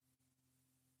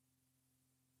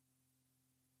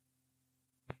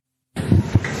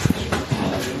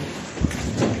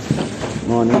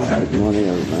Good morning,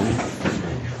 everybody.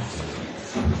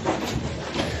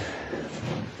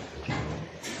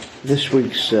 This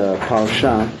week's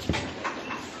Parsha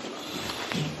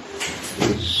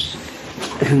is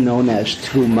known as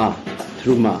Trumah.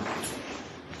 Trumah,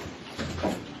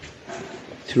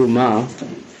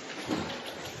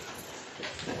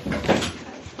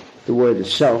 the word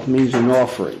itself means an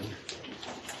offering.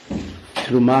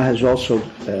 Trumah has also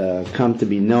come to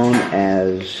be known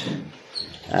as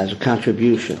a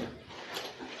contribution,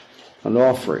 an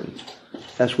offering.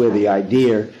 That's where the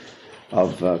idea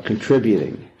of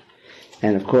contributing.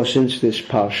 And of course, since this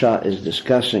Parsha is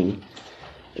discussing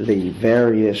the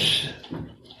various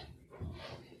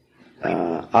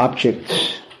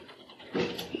objects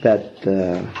that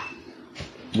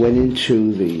went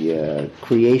into the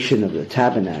creation of the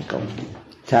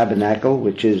tabernacle,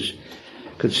 which is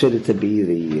considered to be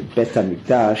the Bet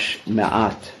HaMikdash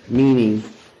Ma'at, meaning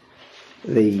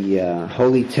the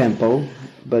holy temple,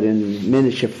 but in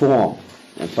miniature form.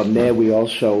 And from there we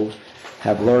also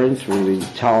have learned through the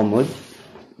Talmud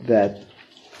that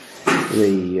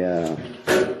the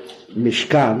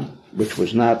Mishkan, which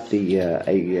was not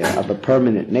of a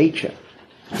permanent nature,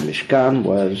 the Mishkan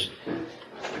was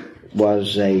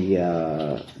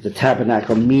the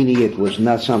tabernacle, meaning it was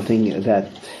not something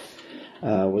that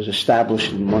was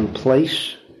established in one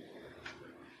place,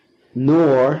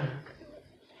 nor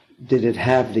did it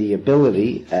have the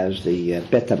ability, as the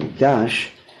Bet HaMikdash,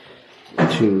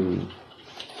 to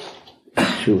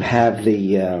have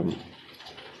the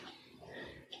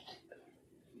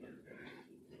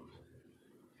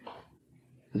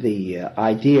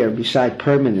idea, beside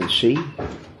permanency,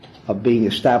 of being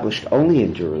established only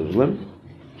in Jerusalem.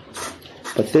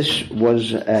 But this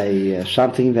was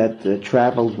something that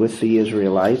traveled with the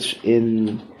Israelites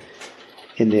in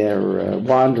their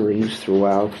wanderings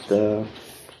throughout the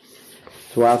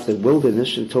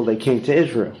wilderness until they came to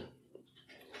Israel.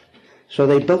 So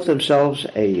they built themselves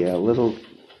a little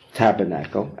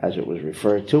tabernacle, as it was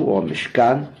referred to, or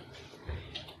Mishkan,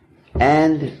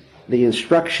 and the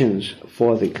instructions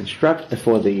for the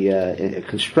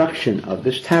construction of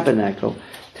this tabernacle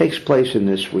takes place in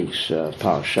this week's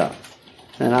Parsha.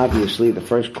 And obviously the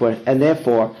first question, and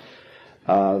therefore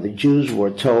the Jews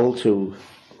were told to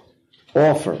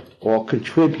offer or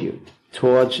contribute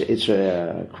towards its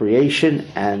creation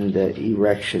and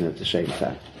erection at the same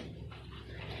time.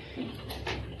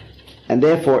 And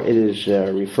therefore it is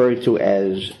referred to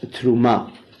as Trumah,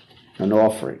 an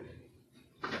offering.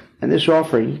 And this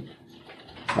offering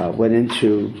went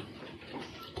into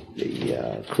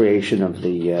the creation of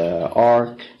the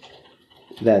ark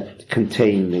that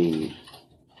contained the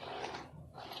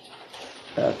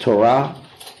Torah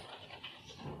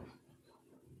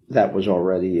that was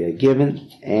already given,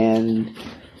 and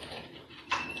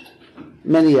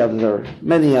many other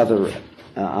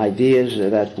ideas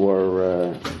that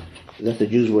were that the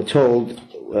Jews were told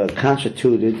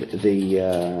constituted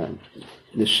the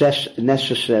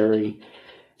necessary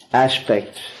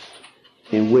aspect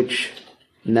in which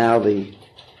now the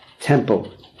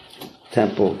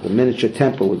the miniature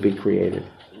temple would be created.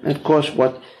 And of course,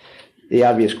 what the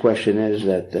obvious question is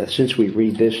that since we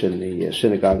read this in the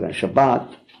synagogue on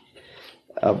Shabbat,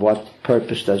 of what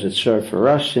purpose does it serve for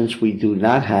us, since we do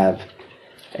not have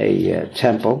a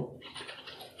temple,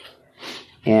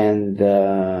 and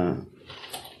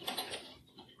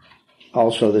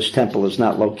also this temple is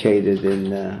not located in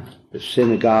the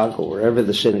synagogue, or wherever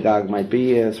the synagogue might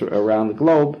be around the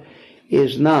globe,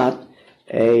 is not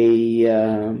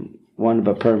one of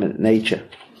a permanent nature.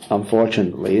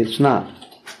 Unfortunately, it's not.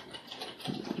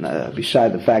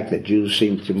 Beside the fact that Jews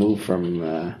seem to move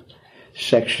from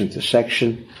section to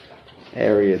section,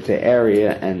 area to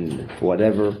area, and for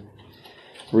whatever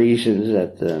reasons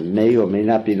that may or may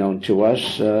not be known to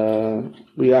us,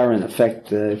 we are in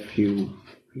effect, if you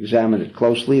examine it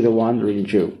closely, the wandering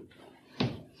Jew.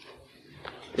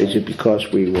 Is it because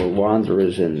we were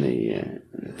wanderers in the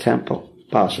temple?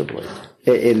 Possibly.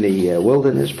 In the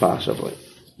wilderness? Possibly.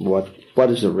 What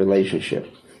is the relationship?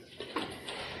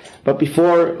 But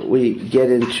before we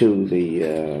get into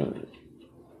the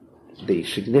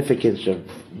significance of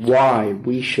why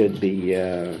we should be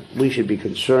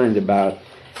concerned about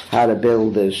how to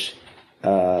build this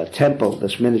temple,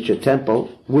 this miniature temple,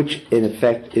 which in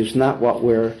effect is not what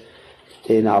we're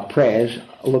in our prayers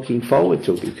looking forward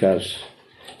to, because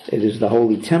it is the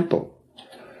holy temple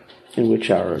in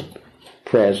which our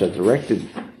prayers are directed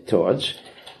towards,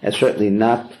 and certainly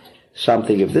not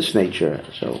something of this nature.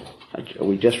 So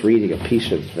we're just reading a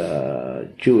piece of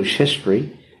Jewish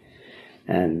history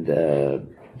and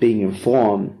being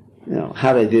informed,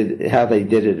 how they did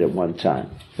it at one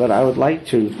time. But I would like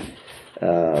to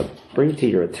bring to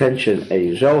your attention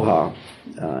a Zohar,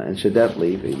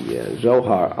 incidentally, the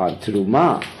Zohar on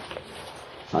Trumah,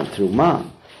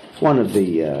 one of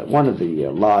the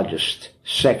largest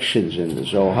sections in the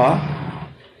Zohar,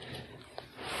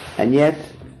 and yet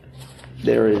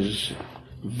there is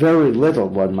very little,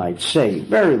 one might say,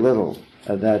 very little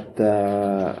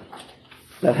that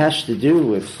has to do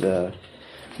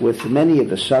with many of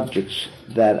the subjects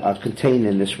that are contained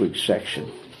in this week's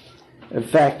section. In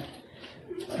fact,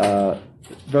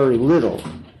 very little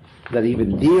that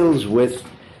even deals with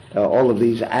all of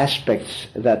these aspects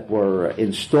that were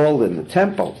installed in the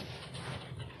temple.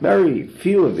 Very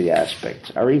few of the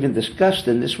aspects are even discussed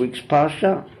in this week's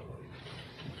Parsha.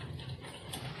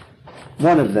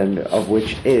 One of them, of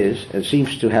which it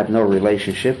seems to have no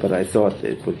relationship, but I thought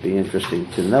it would be interesting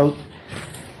to note,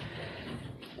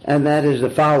 and that is the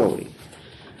following.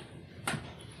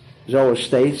 Zohar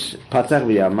states, Patar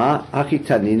v'yama,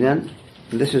 achitaninan,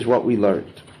 and this is what we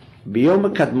learned.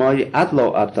 Biyom kadmoi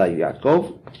adlo ata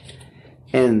Yaakov,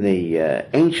 in the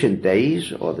ancient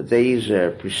days, or the days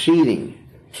preceding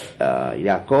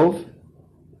Yaakov,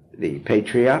 the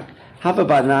patriarch, hava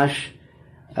banash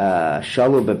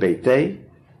shalu bebeitei,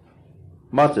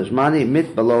 matazmani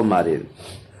mit below marin.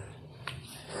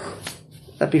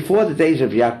 That before the days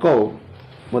of Yaakov,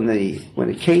 when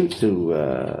it came to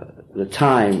the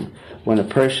time when a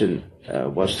person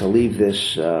was to leave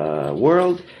this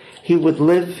world, he would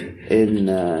live in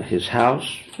his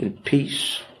house in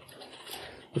peace,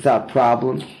 without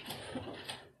problems,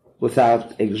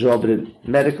 without exorbitant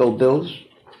medical bills,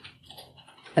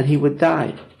 and he would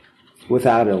die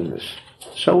without illness.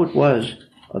 So it was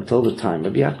until the time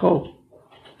of Yaakov,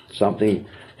 something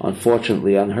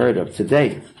unfortunately unheard of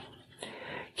today.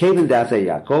 Kevin Data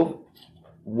Yaakov,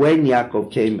 when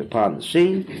Yaakov came upon the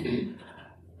scene,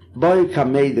 Boy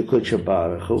Kamei the Kudsha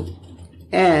Baruch Hu,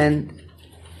 and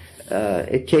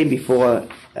it came before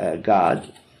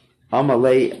God,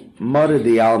 Amalei More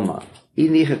di Alma,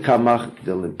 Inicha Kamach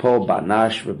de Limpo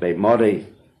Banash Vebe More,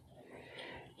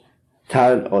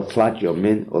 Tar Otlat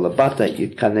Yomin, Olabata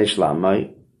Yitkanesh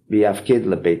Lamai, Biafkid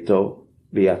Lebeto,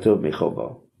 Biatov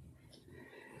Michovo.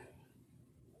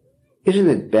 Isn't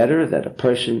it better that a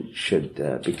person should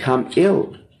become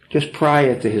ill just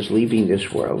prior to his leaving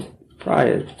this world,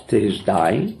 prior to his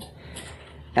dying,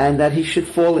 and that he should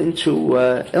fall into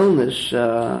illness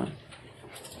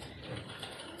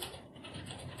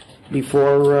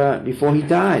before he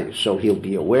dies? So he'll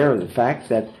be aware of the fact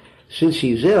that since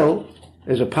he's ill,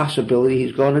 there's a possibility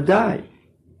he's going to die.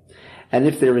 And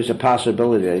if there is a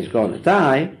possibility that he's going to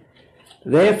die,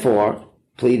 therefore,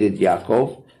 pleaded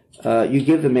Yaakov, you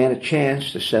give the man a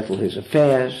chance to settle his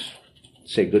affairs,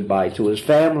 say goodbye to his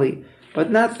family,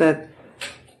 but not that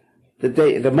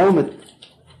the moment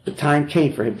the time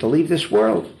came for him to leave this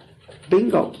world,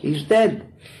 bingo, he's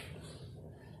dead.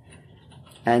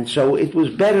 And so it was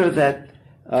better that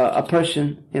a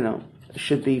person,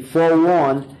 should be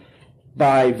forewarned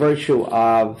by virtue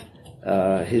of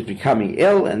his becoming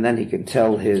ill, and then he can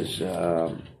tell his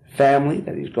family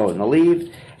that he's going to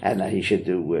leave, and that he should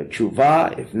do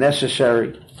tshuva if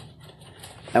necessary.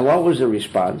 And what was the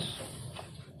response?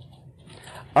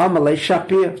 Amalei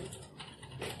Shapir.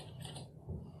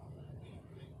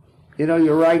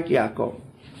 You're right, Yaakov.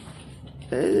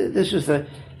 This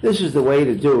is the way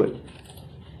to do it.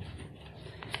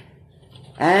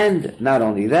 And not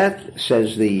only that,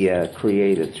 says the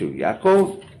Creator to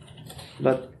Yaakov,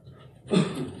 but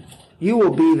you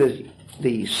will be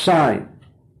the sign.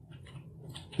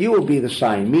 You will be the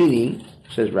sign, meaning,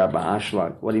 says Rabbi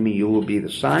Ashlag, what do you mean you will be the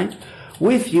sign?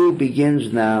 With you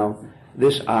begins now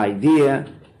this idea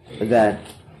that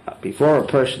before a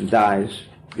person dies,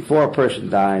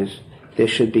 there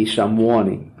should be some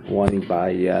warning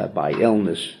by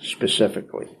illness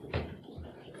specifically.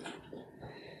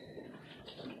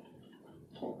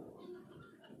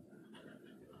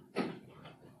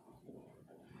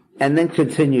 And then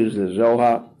continues the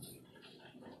Zohar.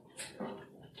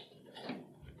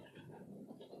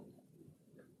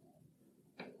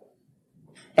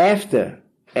 After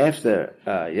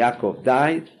Yaakov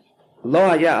died, lo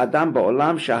haya adam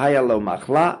ba'olam shahaya lo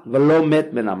machla v'lo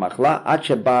met min ha'machla ad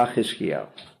sheba Chizkiyahu.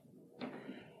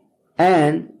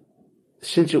 And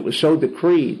since it was so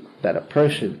decreed that a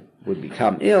person would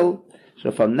become ill, so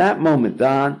from that moment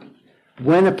on,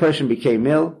 when a person became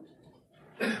ill,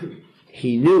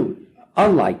 he knew,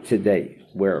 unlike today,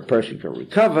 where a person can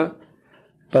recover,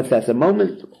 but that the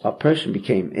moment a person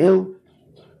became ill,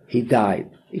 he died.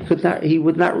 He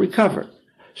would not recover.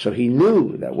 So he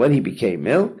knew that when he became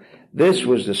ill, this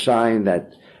was the sign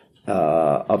that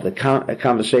of the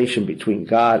conversation between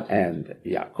God and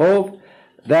Yaakov,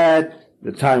 that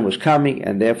the time was coming,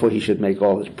 and therefore he should make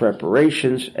all his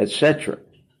preparations, etc.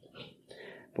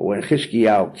 But when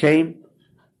Chizkiyahu came,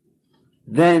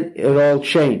 then it all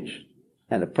changed,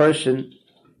 and a person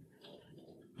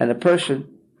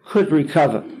could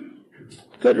recover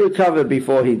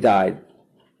before he died.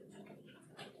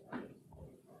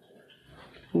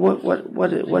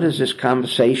 What is this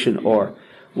conversation, or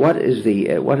what does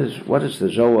the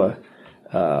Zohar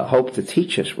hope to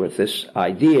teach us with this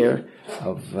idea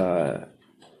of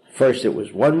first it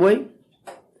was one way,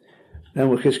 then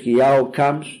when Chizkiyahu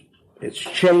comes, it's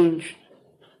changed,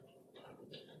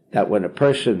 that when a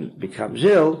person becomes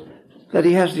ill, that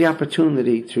he has the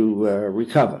opportunity to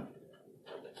recover.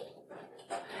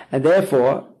 And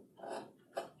therefore,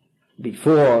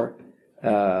 before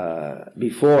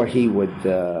he would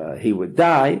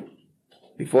die,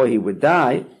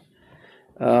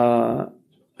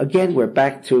 again we're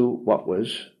back to what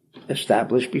was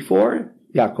established before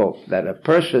Yaakov, that a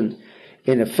person,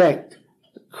 in effect,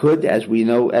 could, as we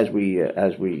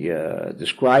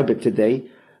describe it today,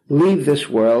 leave this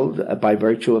world by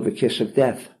virtue of the kiss of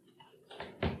death,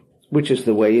 which is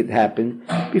the way it happened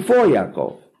before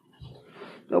Yaakov.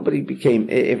 Nobody became,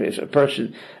 if a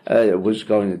person was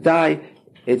going to die,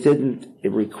 it didn't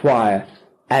require,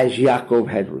 as Yaakov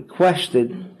had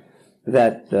requested,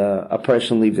 that a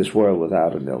person leave this world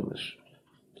without an illness.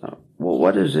 So, well,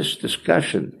 what is this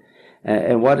discussion?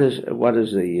 And what is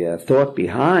the thought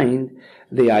behind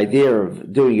the idea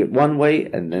of doing it one way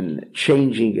and then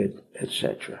changing it,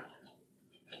 etc.?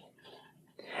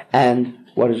 And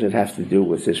what does it have to do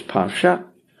with this parsha?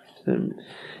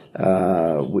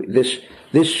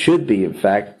 This should be, in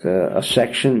fact, a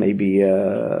section, maybe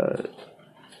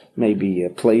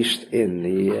placed in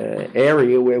the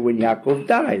area where when Yaakov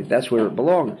died, that's where it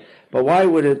belonged. But why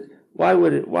would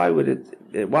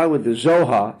the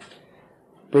Zohar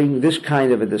bring this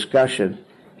kind of a discussion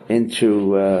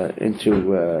into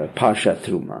Parshat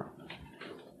Trumah?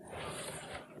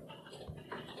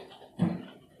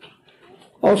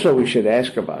 Also, we should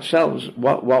ask of ourselves,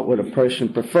 what would a person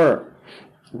prefer?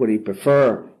 Would he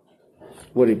prefer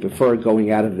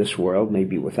going out of this world,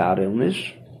 maybe without illness?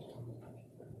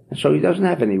 And so he doesn't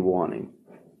have any warning.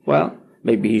 Well,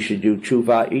 maybe he should do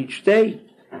tshuva each day.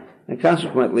 And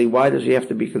consequently, why does he have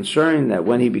to be concerned that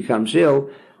when he becomes ill,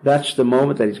 that's the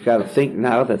moment that he's got to think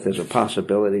now that there's a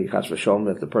possibility, chas v'sholom,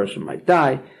 that the person might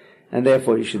die, and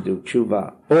therefore he should do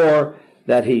tshuva? Or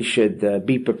that he should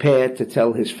be prepared to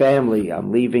tell his family,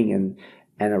 I'm leaving, and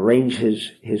arrange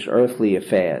his earthly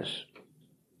affairs.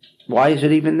 Why is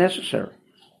it even necessary?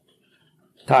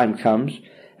 Time comes,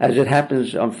 as it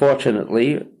happens,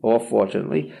 unfortunately or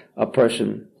fortunately, a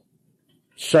person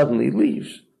suddenly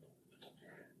leaves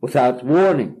without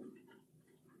warning.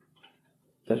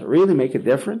 Does it really make a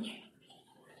difference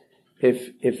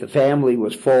if the family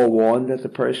was forewarned that the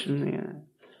person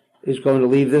is going to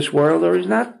leave this world, or is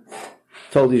not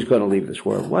told he's going to leave this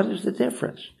world? What is the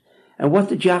difference? And what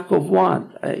did Yaakov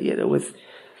want?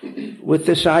 With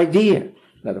this idea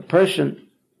that a person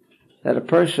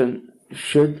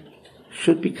should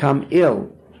become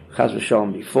ill, chas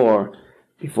v'sholom,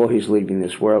 before he's leaving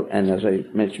this world. And as I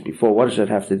mentioned before, what does it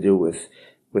have to do with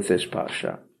this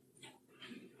parsha?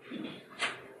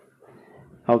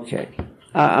 Okay,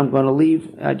 I'm going to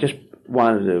leave. I just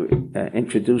wanted to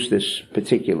introduce this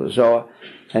particular Zohar,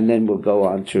 and then we'll go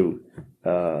on to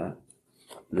the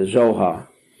Zohar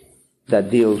that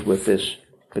deals with this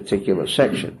particular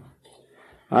section.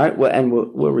 All right, well, and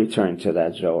we'll return to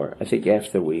that Zohar, I think,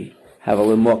 after we have a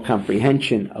little more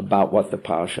comprehension about what the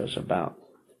parsha is about.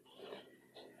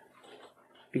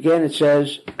 Again, it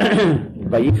says,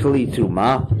 "Vayikli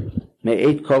Trumah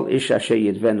me'et kol ish asher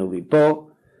yidvenu libo,"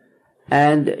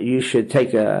 and you should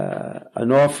take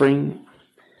an offering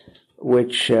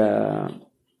which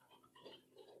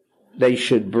they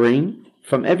should bring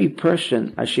from every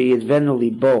person asher yidvenu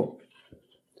libo,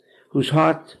 whose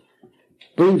heart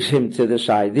brings him to this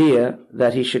idea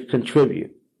that he should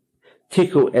contribute.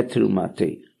 Tiku et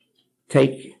trumati.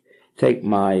 Take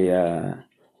my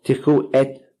tiku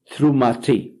et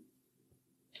trumati.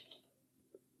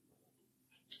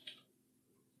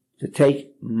 To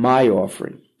take my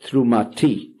offering.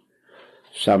 Trumati.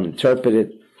 Some interpret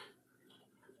it,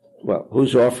 well,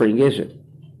 whose offering is it?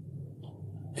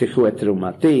 Tiku et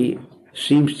trumati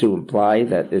seems to imply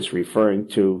that it's referring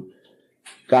to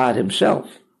God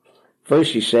himself.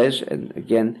 First he says, and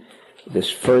again, this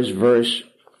first verse,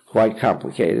 quite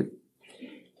complicated.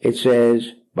 It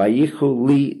says, "Vayichu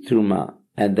li truma,"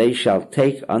 and they shall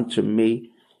take unto me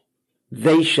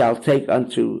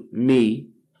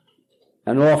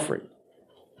an offering.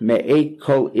 Me'et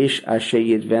kol ish asher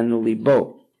yidvenu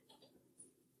libo.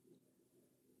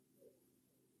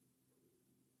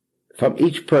 from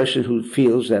each person who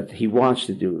feels that he wants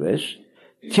to do this,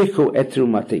 Tiku et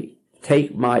trumati,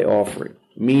 take my offering,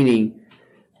 meaning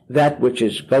that which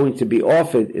is going to be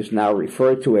offered is now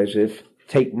referred to as if,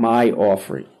 take my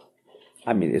offering.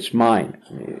 I mean, it's mine.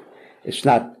 I mean, it's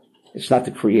not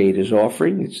the Creator's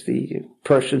offering, it's the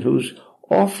person who's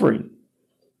offering.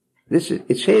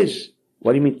 It's his.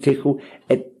 What do you mean, Tiku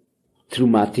et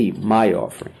trumati, my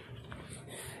offering?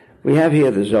 We have here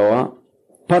the Zohar,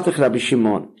 Patach Rabbi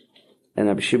Shimon, and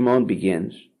Rabbi Shimon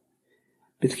begins,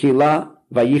 B'tchila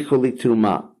vayichuli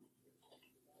truma.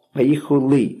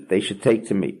 Vayichuli, they should take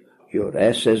to me.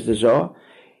 Yoreh, says the Zohar,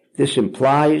 this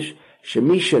implies,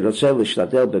 Shemisha rotzeh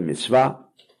l'shtadel b'mitzvah,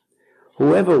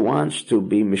 whoever wants to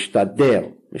be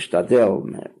mishtadel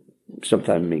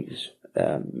sometimes means,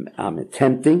 I'm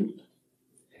attempting.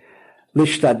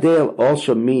 L'shtadel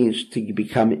also means to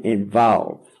become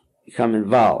involved.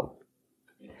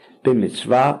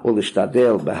 B'mitzvah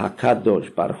u'lishtadel b'hakadosh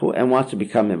baruch hu, and wants to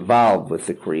become involved with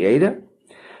the Creator.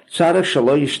 Tzarech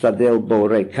shelo yishtadel bo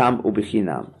rekam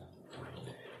u'b'chinam.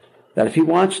 That if he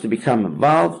wants to become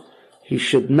involved, he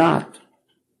should not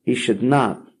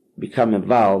become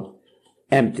involved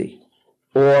empty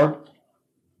or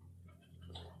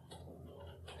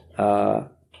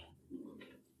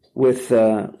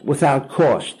without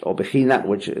cost, or b'chinam,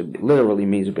 which literally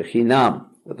means b'chinam,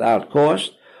 without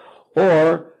cost,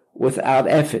 or without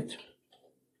effort.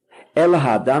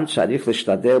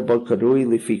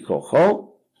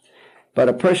 But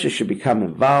a person should become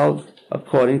involved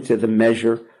according to the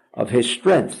measure of his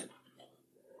strength.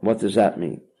 What does that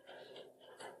mean?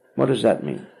 And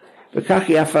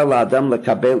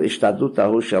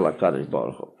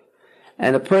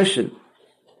a person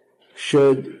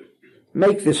should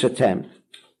make this attempt.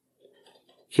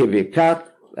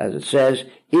 Kivikat, as it says,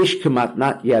 ish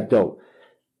kematnat yado.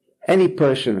 Any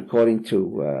person according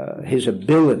to his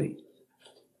ability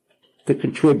to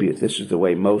contribute. This is the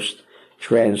way most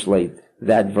translate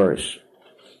that verse.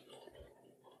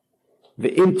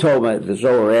 Ve'im toma, the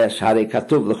Zohar asks, Hare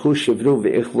katuv l'chu shivru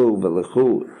ve'ichlu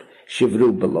ve'lechu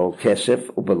shivru below kesef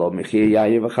u'below mechir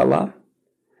yayin v'chalav.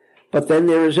 But then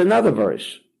there is another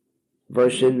verse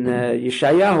in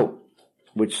Yeshayahu,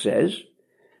 which says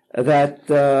that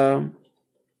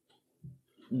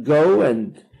go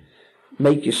and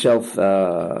make yourself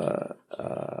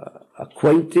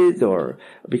acquainted or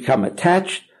become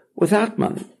attached without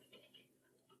money.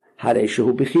 Hare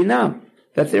shehu b'chinam,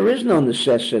 that there is no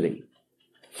necessity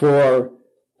for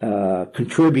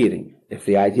contributing, if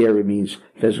the idea means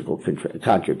physical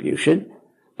contribution,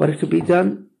 but it could be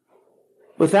done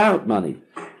without money.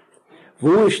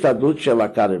 V'hu ishtadlut shel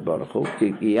HaKadosh Baruch Hu,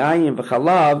 ki yayin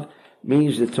v'chalav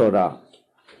means the Torah.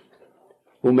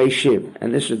 Umeshiv,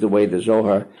 and this is the way the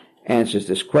Zohar answers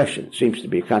this question. It seems to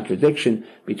be a contradiction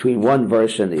between one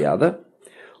verse and the other.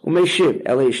 Umeshiv,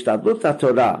 ele ishtadlut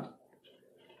HaTorah.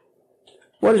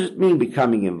 What does it mean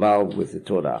becoming involved with the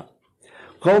Torah?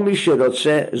 Kol mi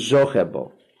sherotzeh zocher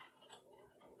bo.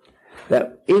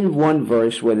 That in one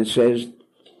verse, when it says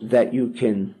that you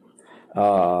can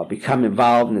become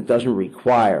involved and it doesn't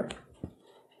require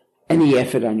any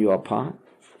effort on your part,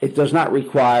 it does not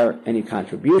require any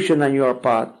contribution on your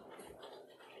part,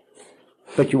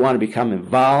 but you want to become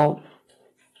involved,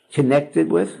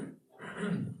 connected with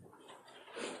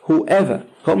whoever.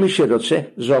 Kol mi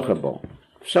sherotzeh zocher bo.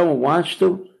 If someone wants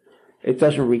to, it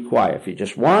doesn't require. If he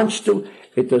just wants to,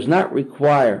 it does not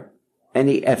require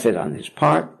any effort on his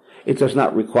part. It does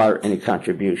not require any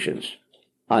contributions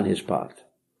on his part.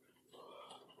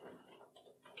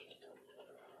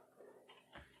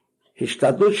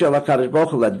 Hishtadlut shel HaKadosh Baruch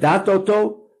Hu ladat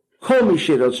oto kol mi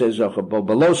sherotzeh zocher bo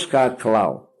below skar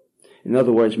klal. In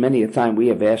other words, many a time we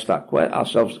have asked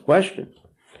ourselves the question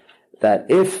that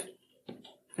if,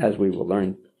 as we will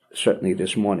learn certainly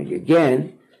this morning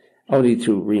again, only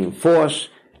to reinforce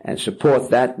and support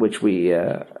that which we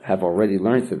have already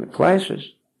learned in the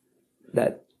classes,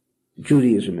 that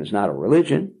Judaism is not a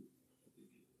religion,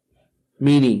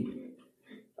 meaning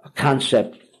a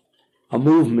concept, a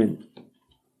movement,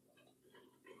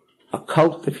 a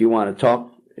cult, if you want to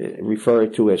refer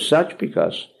to it as such,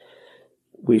 because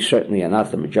we certainly are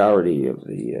not the majority of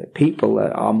the people.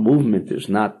 Our movement is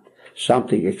not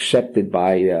something accepted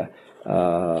by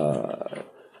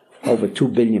over 2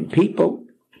 billion people,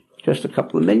 just a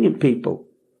couple of million people.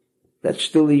 That's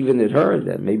still even at her,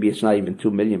 that maybe it's not even 2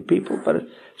 million people, but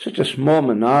it's such a small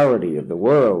minority of the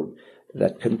world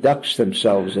that conducts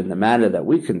themselves in the manner that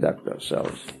we conduct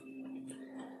ourselves,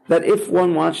 that if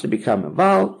one wants to become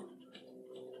involved,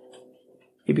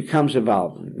 he becomes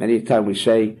involved. Many times we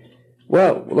say,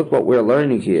 well, look what we're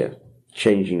learning here,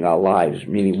 changing our lives,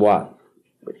 meaning what?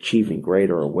 achieving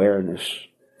greater awareness,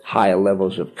 higher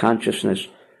levels of consciousness,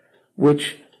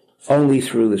 which only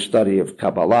through the study of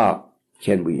Kabbalah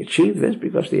can we achieve this,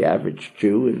 because the average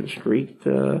Jew in the street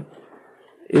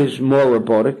is more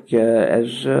robotic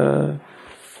as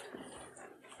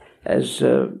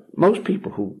most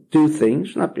people who do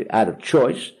things not out of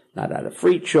choice, not out of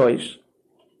free choice.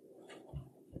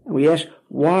 And we ask,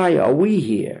 why are we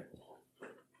here?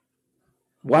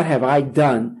 What have I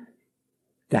done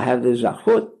to have the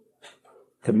zachut,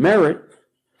 to merit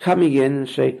coming in and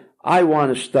say, I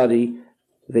want to study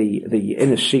the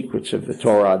inner secrets of the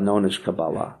Torah known as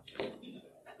Kabbalah?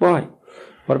 Why?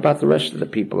 What about the rest of the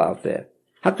people out there?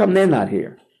 How come they're not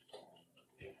here?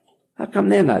 How come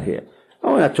they're not here?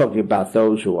 Oh, we're not talking about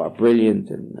those who are brilliant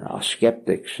and are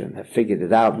skeptics and have figured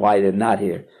it out why they're not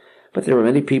here. But there are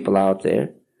many people out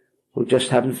there who just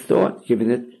haven't thought, given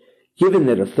it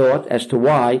a thought as to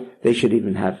why they should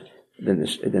even have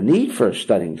the need for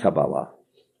studying Kabbalah.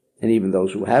 And even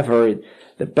those who have heard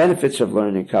the benefits of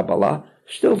learning Kabbalah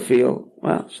still feel,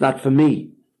 well, it's not for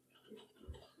me.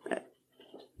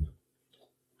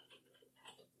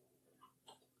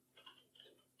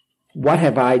 What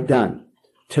have I done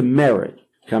to merit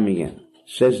coming in?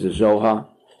 Says the Zohar,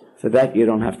 for that you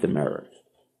don't have to merit.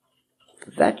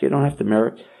 For that you don't have to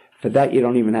merit. For that you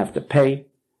don't even have to pay.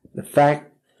 The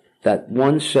fact that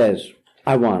one says,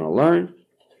 I want to learn,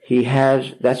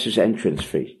 that's his entrance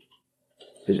fee.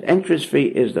 His entrance fee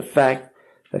is the fact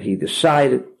that he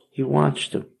decided he wants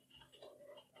to.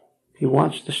 He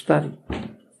wants to study.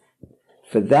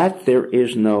 For that there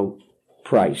is no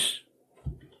price.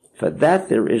 For that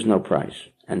there is no price.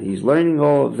 And he's learning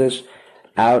all of this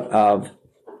out of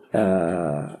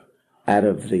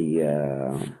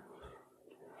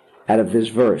this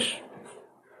verse.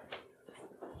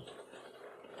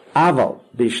 Aval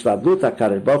b'ishtadlut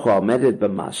HaKadosh Baruch Hu העומדת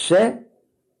במעשה,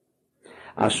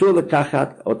 אסור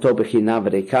לקחת אותו בחינה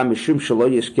וריקה משום שלא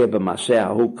יזכה במעשה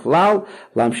ההוא כלל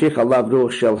להמשיך עליו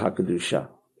רוח של הקדושה,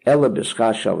 אלא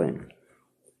בשכר שלם.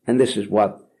 And this is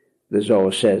what the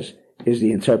Zohar says is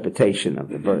the interpretation of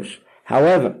the verse.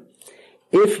 However,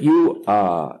 if you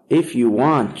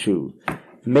want to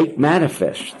make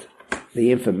manifest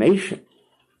the information,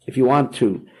 if you want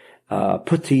to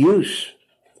put to use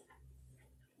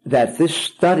that this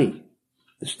study,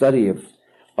 the study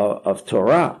of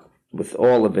Torah, with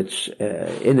all of its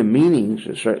inner meanings,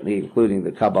 and certainly including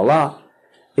the Kabbalah,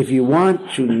 if you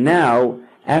want to now,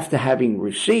 after having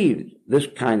received this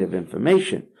kind of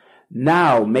information,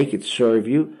 now make it serve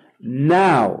you,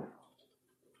 now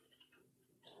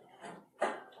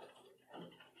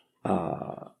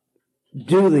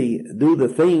do the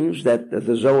things that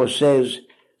the Zohar says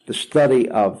the study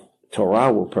of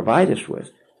Torah will provide us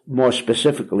with. More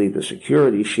specifically, the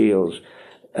security shields,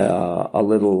 a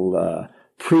little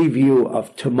preview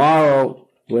of tomorrow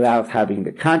without having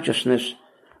the consciousness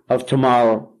of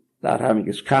tomorrow, without having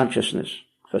its consciousness.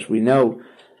 Because we know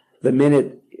the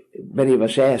minute many of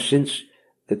us ask, since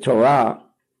the Torah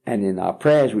and in our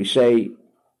prayers we say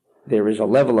there is a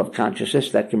level of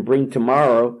consciousness that can bring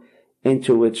tomorrow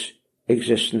into its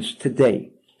existence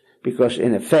today. Because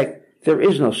in effect, there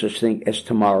is no such thing as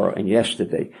tomorrow and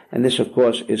yesterday. And this, of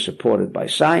course, is supported by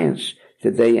science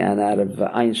today and out of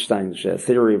Einstein's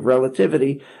theory of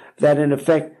relativity, that in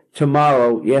effect,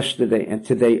 tomorrow, yesterday, and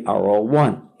today are all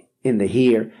one in the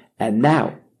here and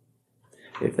now.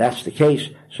 If that's the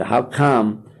case, so how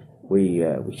come we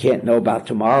can't know about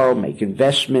tomorrow, make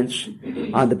investments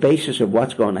on the basis of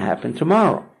what's going to happen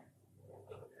tomorrow?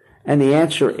 And the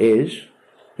answer is,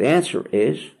 the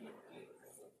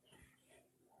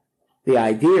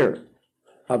idea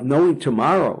of knowing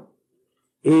tomorrow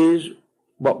is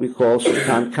what we call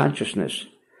Satan consciousness,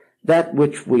 that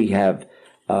which we have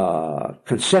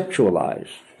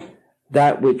conceptualized,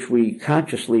 that which we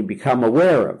consciously become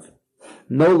aware of,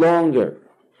 no longer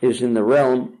is in the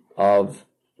realm of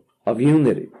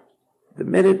unity. The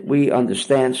minute we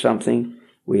understand something,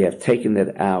 we have taken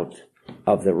it out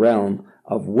of the realm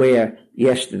of where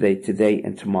yesterday, today,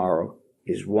 and tomorrow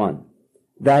is one.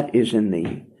 That is in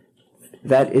the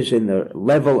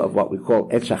level of what we call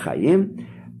Etz HaChaim,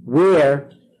 where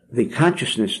the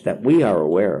consciousness that we are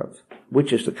aware of,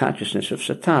 which is the consciousness of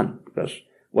Satan, because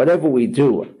whatever we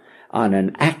do on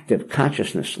an active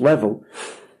consciousness level,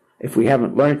 if we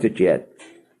haven't learned it yet,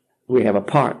 we have a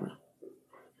partner.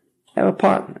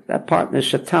 That partner is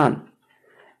Satan.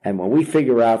 And when we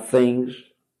figure out things,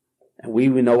 and we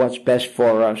know what's best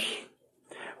for us,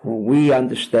 when we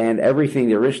understand everything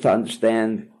there is to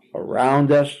understand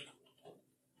around us,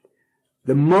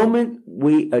 the moment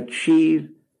we achieve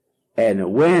an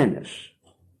awareness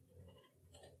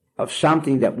of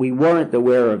something that we weren't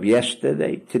aware of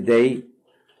yesterday, today,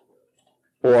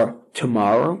 or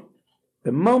tomorrow,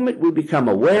 the moment we become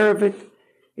aware of it,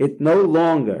 it no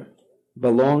longer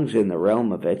belongs in the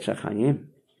realm of Etz HaChaim.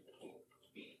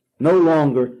 No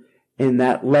longer in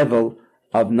that level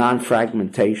of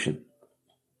non-fragmentation,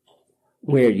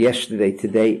 where yesterday,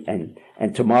 today,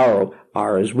 and tomorrow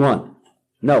are as one.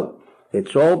 No,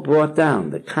 it's all brought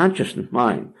down. The consciousness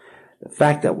mind, the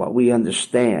fact that what we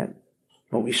understand,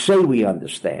 when we say we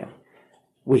understand,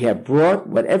 we have brought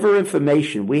whatever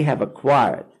information we have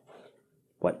acquired,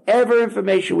 is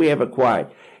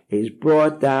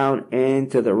brought down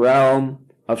into the realm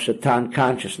of Satan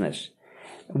consciousness.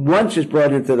 Once it's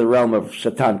brought into the realm of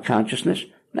Satan consciousness,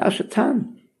 now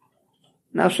Satan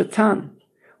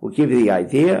will give you the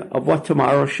idea of what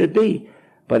tomorrow should be,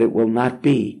 but it will not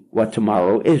be what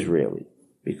tomorrow is really,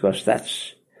 because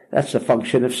that's the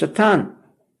function of Satan.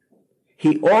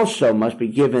 He also must be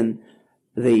given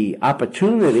the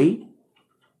opportunity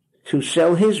to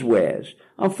sell his wares.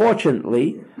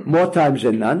 Unfortunately, more times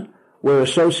than none, we're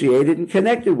associated and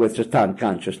connected with Satan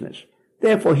consciousness.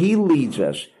 Therefore, he leads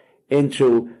us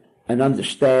into an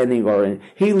understanding,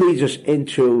 he leads us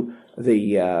into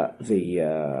the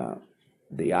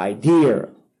idea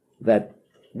that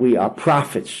we are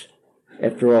prophets.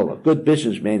 After all, a good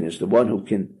businessman is the one who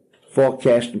can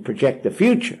forecast and project the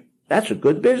future. That's a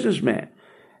good businessman.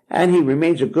 And he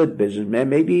remains a good businessman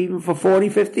maybe even for 40,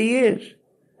 50 years.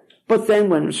 But then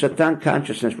when Satan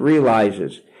consciousness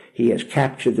realizes he has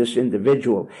captured this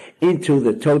individual into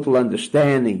the total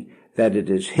understanding that it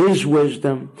is his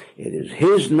wisdom, it is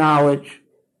his knowledge,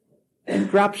 and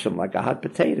drops him like a hot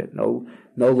potato. No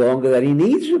longer that he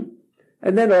needs him.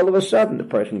 And then all of a sudden the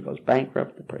person goes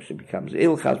bankrupt, the person becomes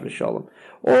ill, chas v'sholem.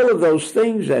 All of those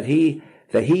things that he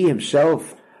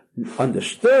himself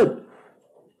understood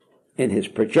in his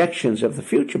projections of the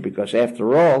future, because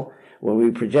after all, when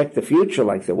we project the future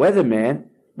like the weatherman,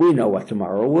 we know what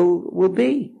tomorrow will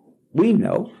be. We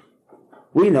know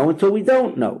until we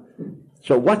don't know.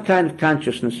 So what kind of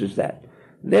consciousness is that?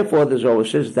 Therefore, the Zohar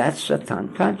says that's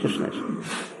Satan consciousness.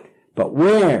 But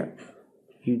where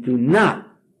you do not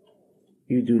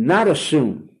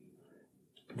assume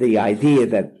the idea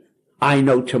that I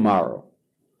know tomorrow.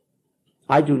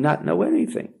 I do not know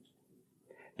anything.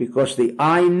 Because the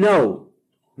I know,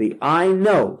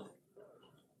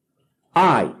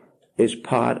 I is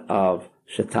part of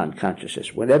Satan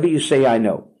consciousness. Whenever you say I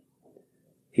know,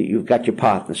 you've got your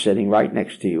partner sitting right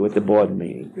next to you at the board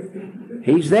meeting.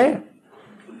 He's there.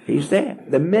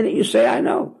 The minute you say I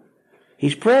know,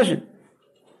 he's present.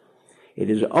 It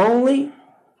is only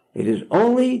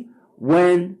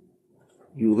when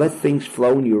you let things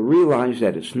flow and you realize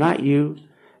that it's not you,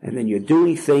 and then you're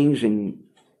doing things and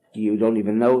you don't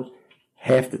even know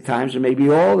half the times, or maybe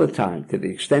all the time, to the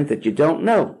extent that you don't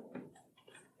know.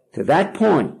 To that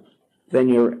point, then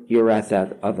you're at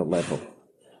that other level.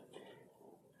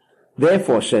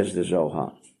 Therefore, says the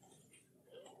Zohar,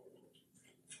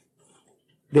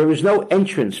 there is no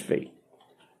entrance fee.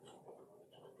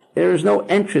 There is no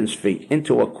entrance fee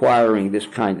into acquiring this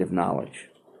kind of knowledge.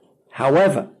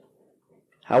 However,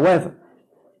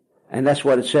 and that's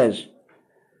what it says,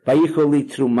 Vayikol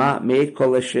Trumah me'et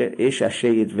kol ish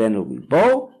asher yidvenu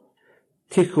libo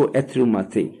tiku et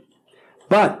trumati.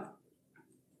 But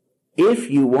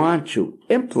if you want to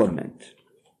implement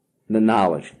the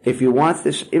knowledge, if you want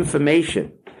this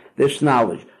information, this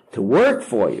knowledge to work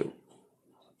for you,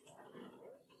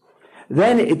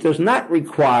 then it does not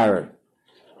require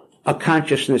a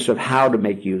consciousness of how to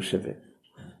make use of it.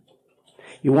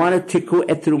 You want to tiku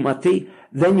et trumati,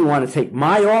 then you want to take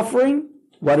my offering.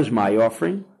 What is my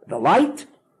offering? The light.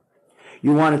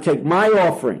 You want to take my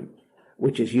offering,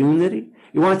 which is unity.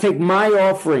 You want to take my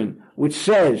offering, which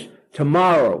says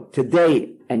tomorrow,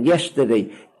 today, and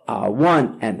yesterday are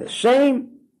one and the same.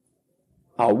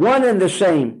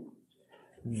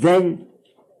 Then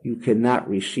you cannot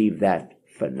receive that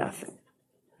for nothing.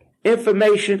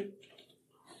 Information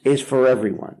is for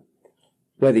everyone,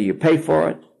 whether you pay for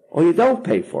it or you don't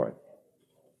pay for it,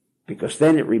 because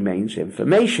then it remains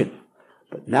information.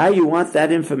 But now you want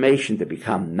that information to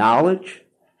become knowledge.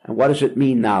 And what does it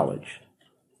mean, knowledge?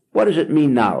 What does it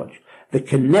mean, knowledge? The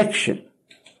connection.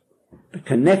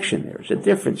 There is a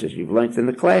difference, as you've learned in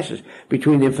the classes,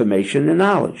 between information and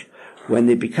knowledge. When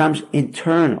it becomes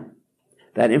internal,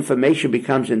 that information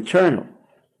becomes internal.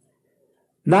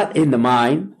 Not in the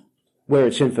mind, where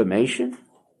it's information.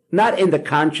 Not in the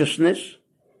consciousness,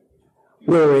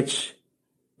 where it's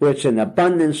an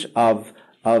abundance of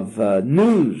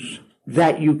news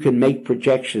that you can make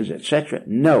projections, etc.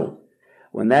 No.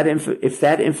 When if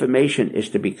that information is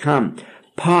to become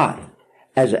part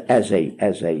as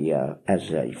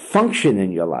a function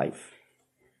in your life,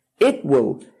 it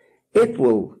will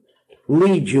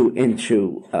lead you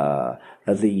into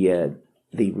the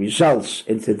results,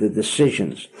 into the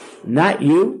decisions. Not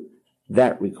you.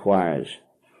 That requires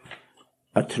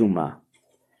a truma.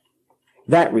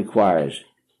 That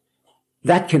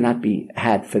cannot be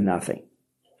had for nothing.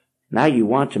 Now you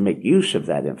want to make use of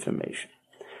that information.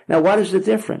 Now what is the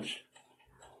difference?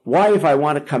 Why, if I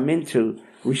want to come in to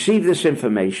receive this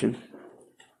information,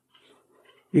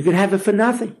 you can have it for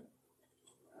nothing.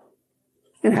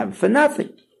 You can have it for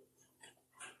nothing.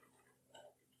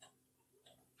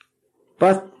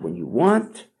 But when you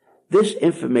want this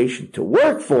information to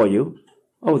work for you,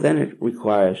 then it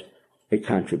requires a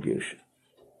contribution.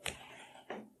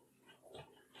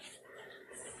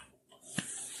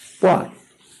 Why?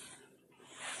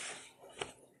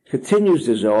 Continues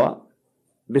the Zohar.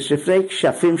 B'sifrei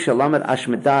kshafim shalamed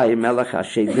Ashmedai melech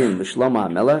hashedim l'Shlomo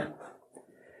HaMelech.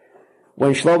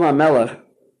 When Shlomo HaMelech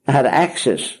had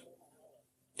access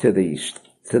to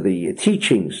the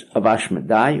teachings of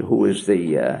Ashmedai, who is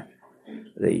the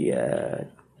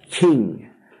king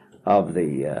of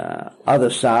the other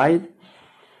side,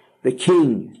 the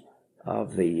king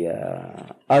of the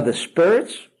other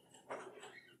spirits,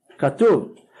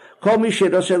 Katuv. Kol mi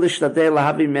sherotze l'shtadel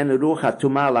lahavi mimenu ruach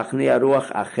hatumah lachniya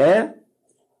ruach acher,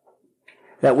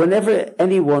 that whenever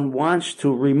anyone wants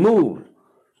to remove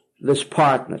this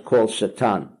partner called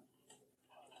Satan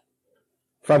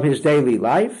from his daily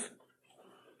life,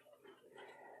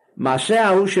 מעשה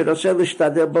ההוא שרוצה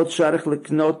להשתדל בו צריך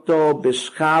לקנותו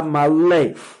בשכר מלא,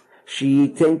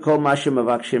 שייתן כל מה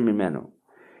שמבקשים ממנו.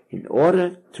 In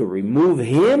order to remove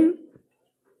him,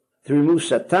 to remove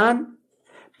Satan,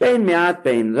 בין מעט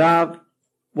בין רב,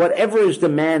 whatever is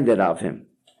demanded of him,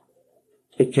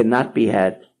 it cannot be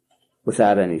had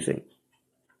without anything.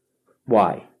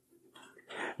 Why?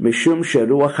 משום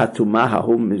שרוח הטומאה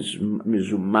ההוא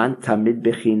מזומן תמיד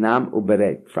בחינם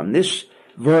ובריק. From this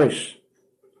verse,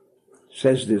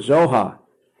 says the Zohar,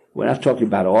 we're not talking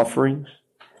about offerings,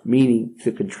 meaning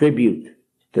to contribute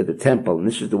to the temple. And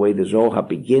this is the way the Zohar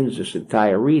begins this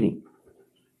entire reading.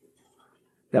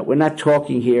 That we're not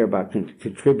talking here about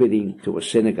contributing to a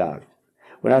synagogue.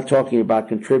 We're not talking about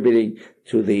contributing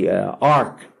to the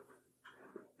ark,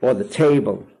 or the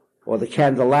table, or the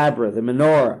candelabra, the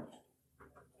menorah,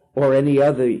 or any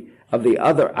other of the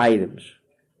other items.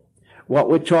 What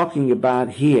we're talking about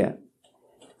here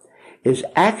is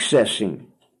accessing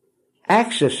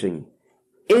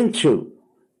into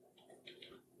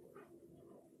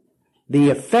the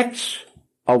effects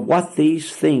of what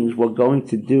these things were going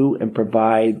to do and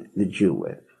provide the Jew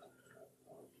with.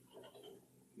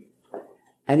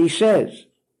 And he says,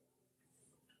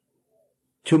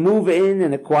 to move in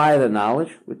and acquire the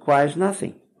knowledge requires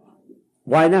nothing.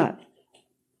 Why not?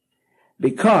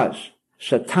 Because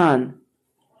Satan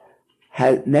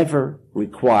never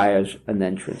requires an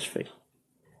entrance fee.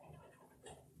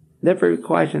 Never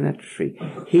requires an entrance fee.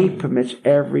 He permits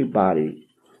everybody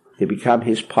to become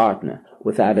his partner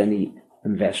without any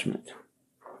investment.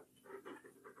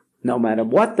 No matter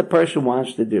what the person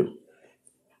wants to do.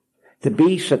 To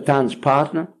be Satan's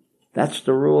partner, that's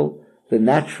the rule, the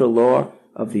natural law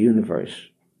of the universe.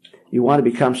 You want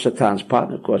to become Satan's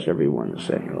partner? Of course, everyone is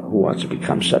saying, who wants to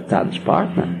become Satan's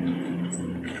partner?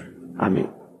 I mean,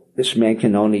 this man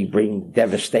can only bring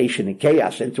devastation and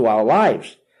chaos into our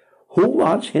lives. Who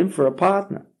wants him for a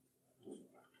partner?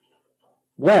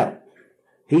 Well,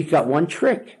 he's got one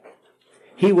trick.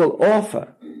 He will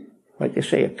offer, like they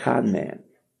say, a con man,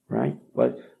 right?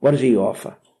 What does he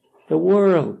offer? The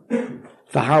world.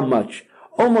 For how much?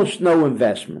 Almost no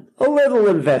investment. A little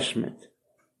investment,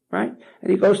 right?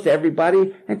 And he goes to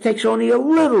everybody and takes only a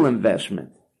little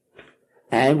investment.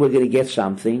 And we're going to get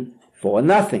something for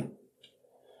nothing.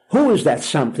 Who is that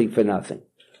something for nothing?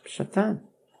 Satan.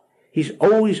 He's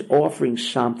always offering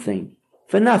something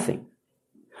for nothing.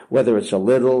 Whether it's a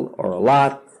little or a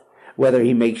lot, whether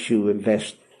he makes you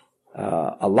invest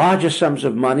a larger sums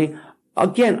of money,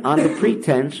 again, on the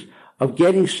pretense of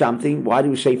getting something. Why do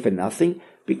we say for nothing?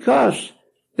 Because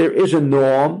there is a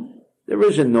norm. There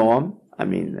is a norm. I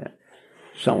mean,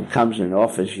 someone comes and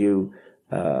offers you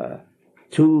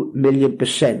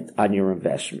 2,000,000% on your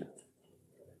investment.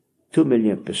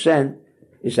 2,000,000%,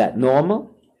 is that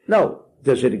normal? No.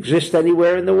 Does it exist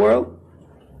anywhere in the world?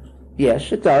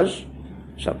 Yes, it does.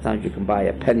 Sometimes you can buy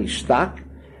a penny stock,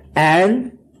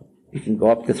 and you can go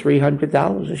up to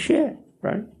 $300 a share,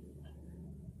 right?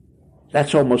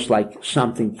 That's almost like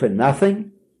something for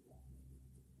nothing.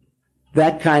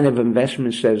 That kind of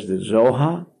investment, says the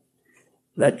Zohar,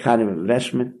 that kind of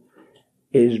investment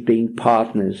is being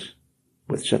partners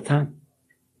with Satan.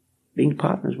 being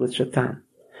partners with Satan,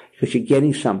 because you're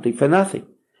getting something for nothing.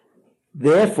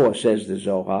 Therefore, says the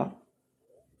Zohar,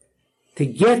 to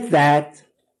get that,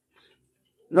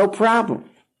 no problem.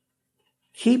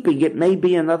 Keeping it may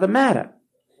be another matter.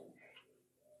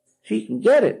 So you can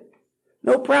get it.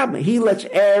 No problem. He lets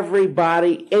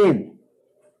everybody in.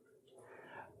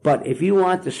 But if you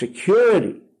want the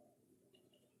security,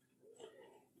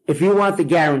 if you want the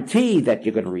guarantee that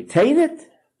you're going to retain it,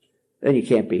 then you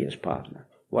can't be his partner.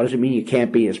 What does it mean you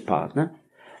can't be his partner?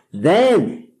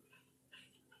 Then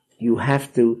you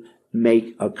have to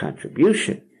make a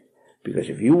contribution. Because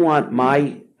if you want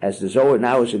as the Zohar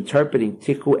now is interpreting,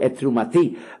 tiku et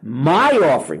trumati, my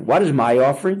offering. What is my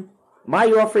offering? My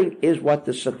offering is what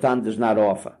the Satan does not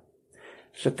offer.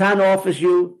 Satan offers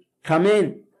you, come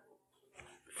in,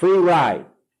 free ride.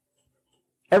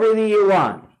 Everything you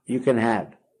want, you can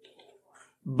have.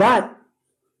 But,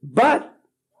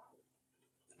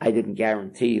 I didn't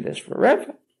guarantee this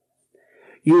forever.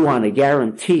 You want to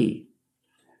guarantee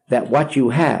that what you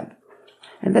have,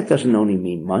 and that doesn't only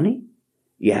mean money,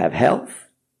 you have health.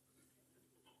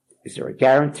 Is there a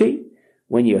guarantee?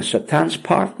 When you're Satan's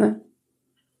partner,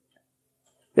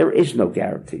 there is no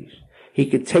guarantees. He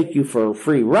could take you for a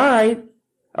free ride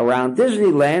around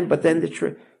Disneyland, but then the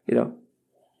trip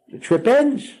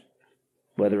ends.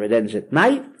 Whether it ends at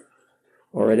night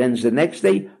or it ends the next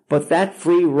day, but that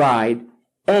free ride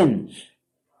ends.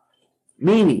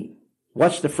 Meaning,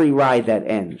 what's the free ride that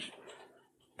ends?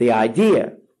 The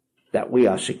idea that we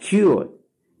are secured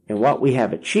in what we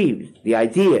have achieved, the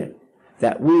idea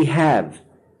that we have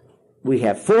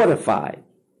fortified,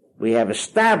 we have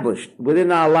established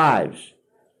within our lives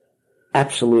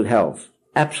absolute health,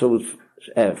 absolute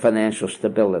financial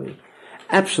stability,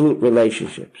 absolute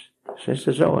relationships. Says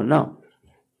the Zohar,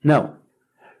 no.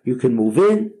 You can move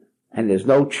in and there's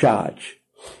no charge.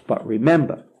 But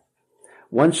remember,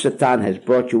 once Satan has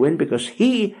brought you in, because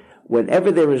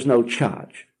whenever there is no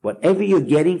charge, whatever you're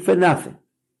getting for nothing,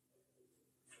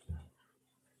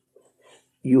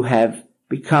 you have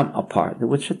become a partner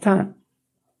with Satan.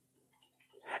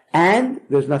 And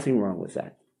there's nothing wrong with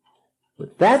that.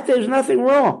 With that, there's nothing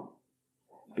wrong.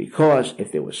 Because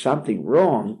if there was something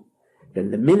wrong,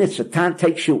 then the minute Satan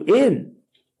takes you in,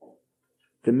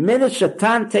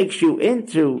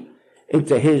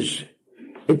 into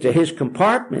his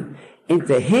compartment,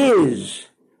 into his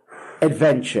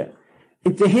adventure,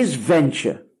 into his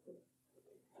venture,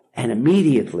 and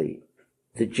immediately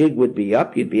the jig would be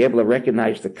up, you'd be able to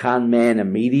recognize the con man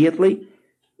immediately,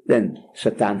 then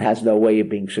Satan has no way of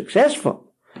being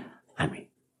successful. I mean,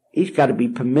 he's got to be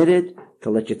permitted to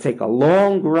let you take a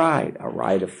long ride, a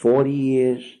ride of 40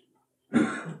 years,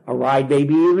 a ride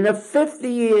maybe even of 50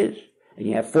 years, and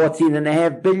you have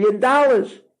 $14.5 billion.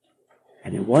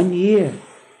 And in 1 year,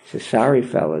 he says, sorry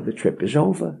fella, the trip is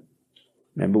over.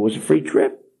 Remember, it was a free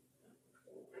trip.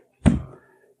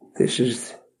 This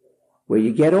is where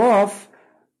you get off.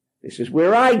 This is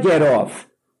where I get off.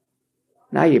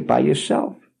 Now you're by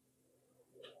yourself.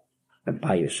 And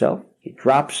by yourself, he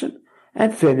drops it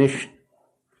and finish.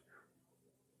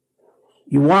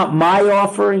 You want my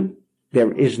offering?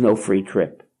 There is no free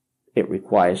trip. It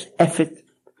requires effort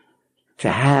to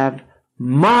have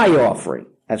my offering.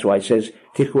 That's why it says,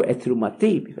 tiku et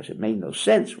trumati, because it made no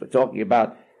sense. We're talking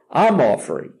about I'm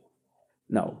offering.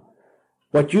 No.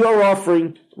 What you're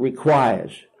offering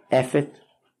requires effort,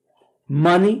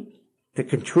 money to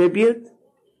contribute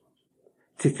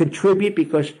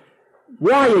because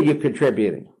why are you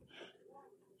contributing?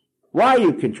 Why are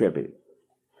you contributing?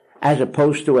 As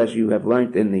opposed to, as you have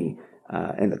learned in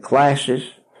the classes,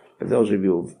 for those of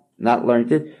you who have not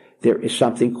learned it, there is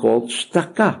something called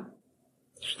tzedakah.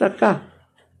 Tzedakah.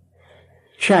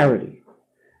 Charity.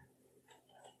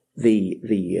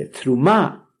 The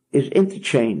Trumah is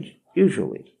interchanged,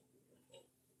 usually.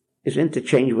 Is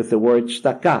interchanged with the word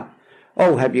tzedakah.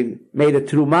 Oh, have you made a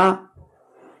Trumah?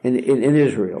 In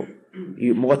Israel,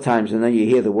 more times than then you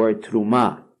hear the word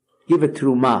Trumah. Give a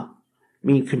Trumah,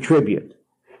 mean contribute.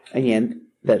 And then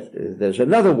there's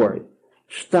another word,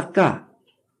 tzedakah.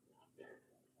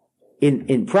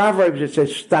 In Proverbs it says,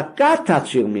 tzedakah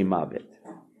tatzil mimavet.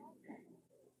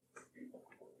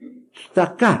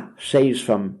 Tzedakah saves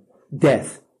from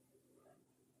death.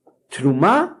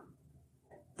 Trumah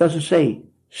doesn't say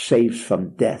saves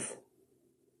from death.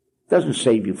 Doesn't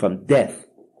save you from death.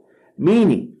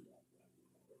 Meaning,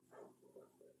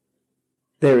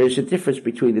 there is a difference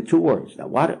between the two words. Now,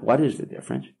 what is the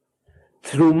difference?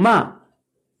 Trumah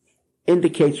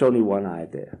indicates only one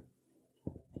idea.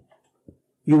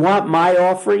 You want my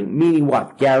offering, meaning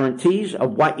what? Guarantees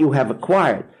of what you have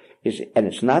acquired. And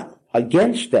it's not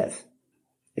against death.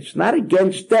 It's not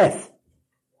against death.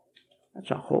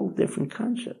 That's a whole different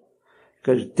concept.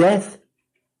 Because death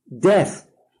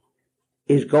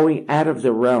is going out of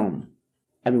the realm.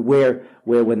 I mean, where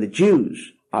when the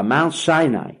Jews on Mount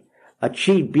Sinai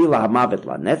achieved Bila Hamavet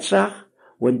LaNetzach,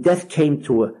 when death came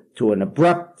to an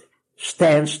abrupt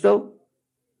standstill,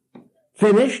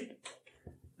 finished,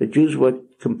 the Jews were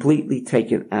completely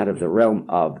taken out of the realm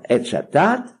of Etz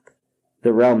Hadat,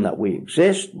 the realm that we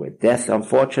exist, where death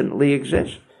unfortunately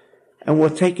exists, and we're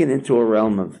taken into a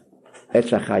realm of Etz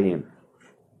HaChaim.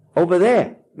 Over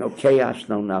there, no chaos,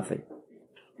 no nothing.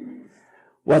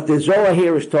 What the Zohar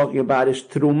here is talking about is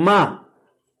Trumah.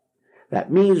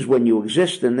 That means when you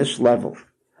exist in this level,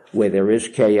 where there is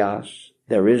chaos,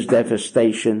 there is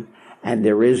devastation, and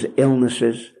there is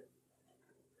illnesses,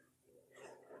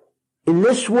 in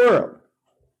this world,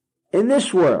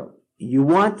 you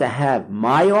want to have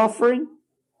my offering,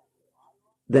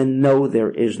 then no, there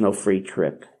is no free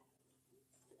trip.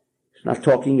 It's not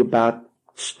talking about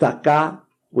staka,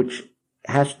 which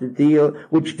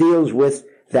deals with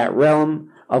that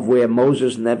realm of where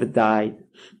Moses never died.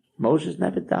 Moses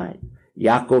never died.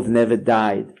 Yaakov never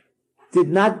died. Did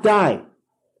not die.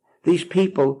 These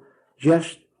people,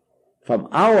 just from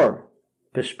our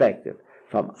perspective,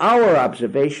 from our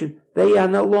observation, they are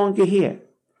no longer here.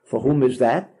 For whom is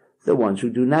that? The ones who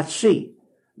do not see.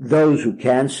 Those who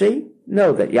can see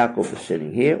know that Yaakov is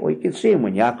sitting here, or you can see him.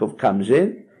 When Yaakov comes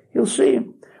in, he'll see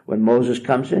him. When Moses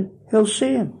comes in, he'll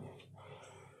see him.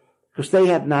 Because they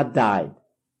have not died.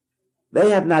 They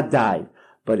have not died.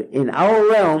 But in our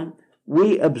realm,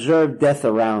 we observe death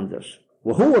around us.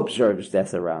 Well, who observes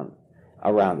death around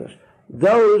us?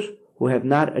 Those who have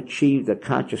not achieved the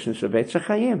consciousness of Etz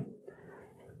HaChaim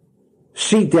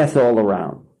see death all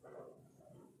around.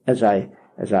 As I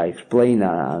explain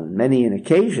on many an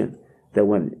occasion, that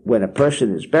when a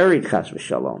person is buried, chas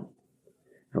v'shalom,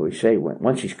 and we say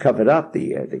once he's covered up,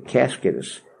 the casket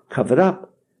is covered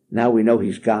up, now we know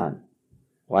he's gone.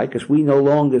 Why? Because we no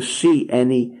longer see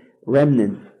any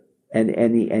remnant and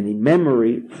any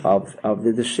memory of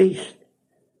the deceased.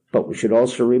 But we should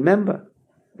also remember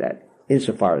that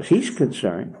insofar as he's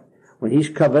concerned, when he's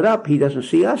covered up, he doesn't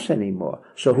see us anymore.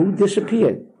 So who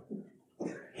disappeared?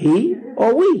 He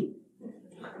or we?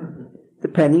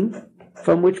 Depending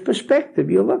from which perspective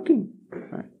you're looking.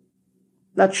 Right.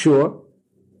 Not sure.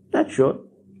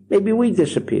 Maybe we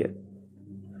disappeared.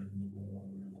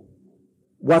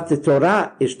 What the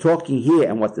Torah is talking here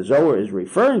and what the Zohar is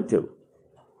referring to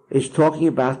is talking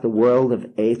about the world of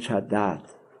Eitz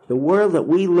Hadat, the world that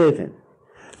we live in,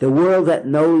 the world that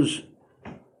knows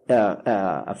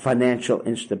financial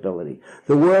instability,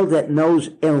 the world that knows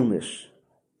illness,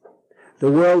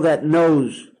 the world that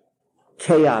knows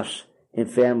chaos in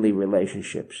family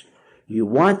relationships. You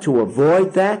want to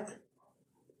avoid that?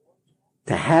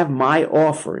 To have my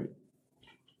offering.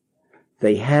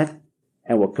 They had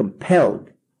and were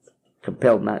compelled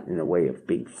not in a way of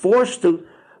being forced to,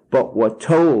 but were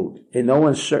told in no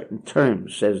uncertain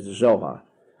terms, says the Zohar,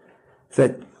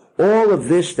 that all of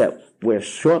this that we're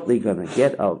shortly going to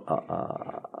get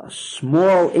a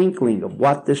small inkling of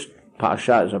what this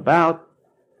Parsha is about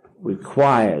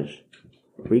requires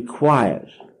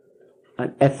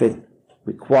an effort,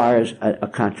 requires a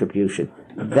contribution.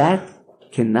 That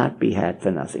cannot be had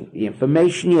for nothing. The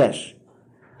information, yes,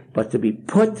 but to be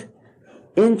put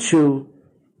into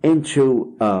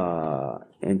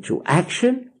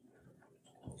action,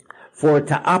 for it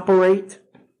to operate,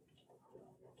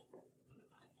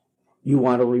 you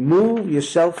want to remove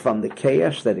yourself from the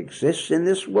chaos that exists in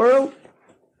this world.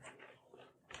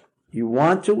 You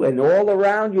want to, and all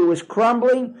around you is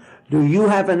crumbling. Do you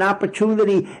have an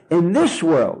opportunity in this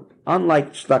world,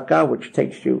 unlike tzedakah, which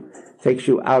takes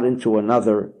you out into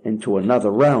another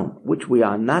realm, which we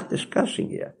are not discussing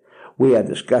here. We are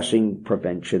discussing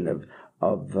prevention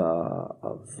of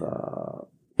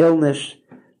illness,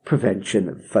 prevention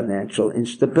of financial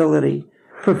instability,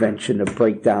 prevention of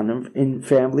breakdown in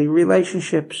family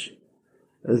relationships.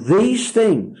 These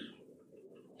things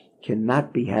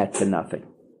cannot be had for nothing.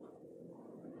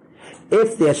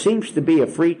 If there seems to be a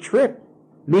free trip,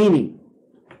 meaning,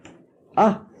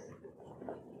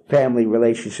 family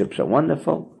relationships are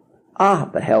wonderful,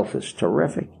 the health is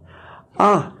terrific,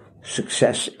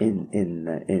 success in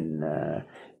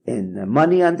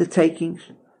money undertakings,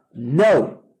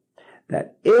 know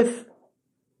that if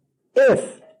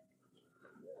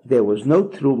there was no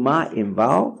Trumah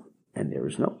involved, and there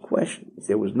is no question, if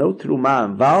there was no Trumah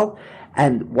involved,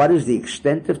 and what is the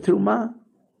extent of Trumah?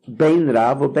 Bein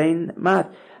Rav or Bein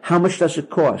Mat. How much does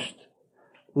it cost?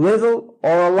 Little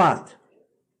or a lot?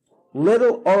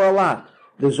 Little or a lot?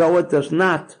 The Zohar does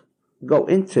not go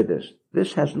into this.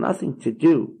 This has nothing to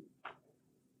do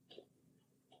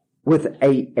with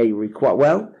a require.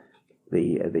 Well,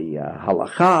 the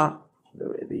halakha,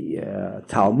 the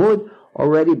Talmud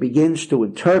already begins to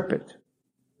interpret.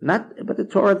 But the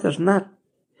Torah does not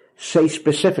say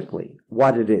specifically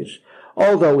what it is.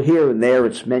 Although here and there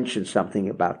it's mentioned something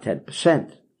about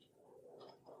 10%.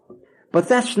 But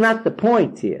that's not the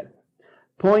point here.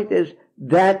 Point is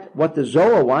that what the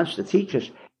Zohar wants to teach us,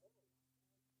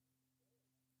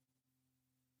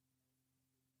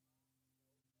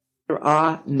 there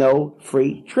are no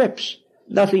free trips.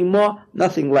 Nothing more,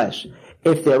 nothing less.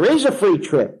 If there is a free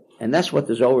trip, and that's what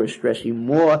the Zohar is stressing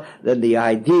more than the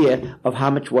idea of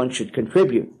how much one should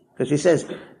contribute. Because he says,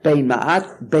 Bein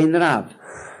Ma'at, Bein Rav.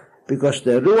 Because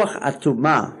the Ruach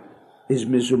Atumah is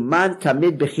Mizuman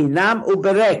Tamid Bechinam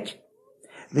Uberek.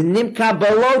 The Nimka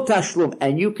Below Tashlum.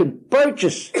 And you can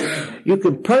purchase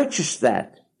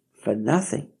that for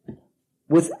nothing.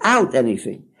 Without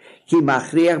anything. Ki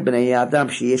Machriach B'nei Adam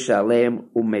Sheyesh Aleim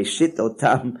Umesit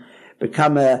Otam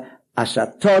Bekama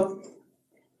Asatot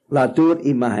Ladur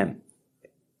Imahem.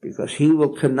 Because he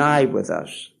will connive with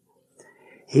us.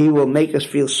 He will make us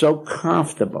feel so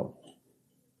comfortable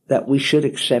that we should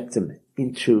accept him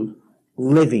into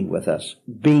living with us,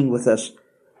 being with us,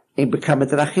 and become a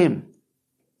drachim.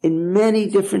 In many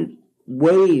different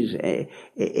ways,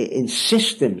 in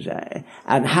systems,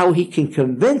 and how he can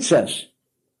convince us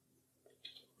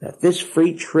that this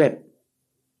free trip,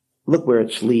 look where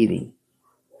it's leading.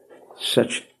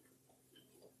 Such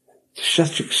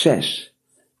success,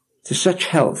 to such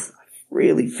health. I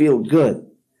really feel good.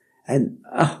 And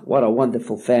what a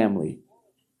wonderful family.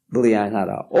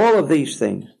 All of these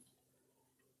things.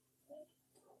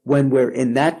 When we're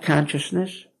in that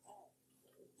consciousness,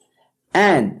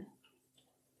 and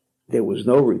there was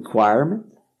no requirement,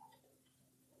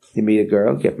 you meet a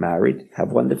girl, get married, have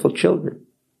wonderful children.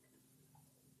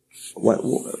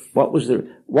 What was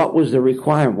the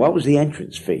requirement? What was the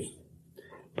entrance fee?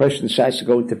 Person decides to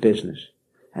go into business,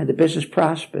 and the business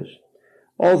prospers.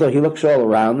 Although he looks all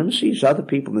around him, sees other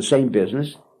people in the same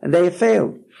business, and they have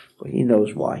failed. But he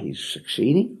knows why he's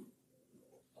succeeding.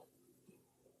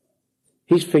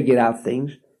 He's figured out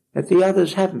things that the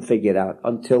others haven't figured out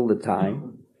until the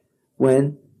time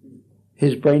when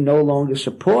his brain no longer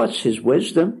supports his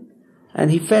wisdom,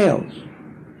 and he fails.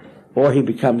 Or he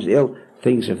becomes ill,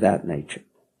 things of that nature.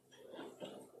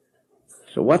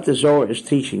 So what the Zohar is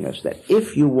teaching us, that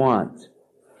if you want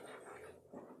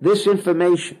this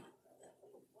information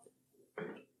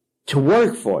to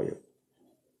work for you,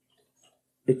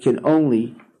 it can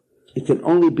only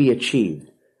be achieved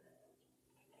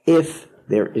if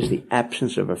there is the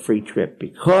absence of a free trip,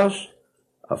 because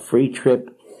a free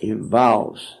trip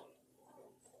involves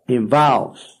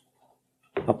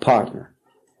a partner,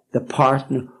 the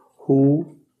partner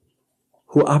who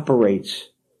operates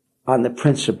on the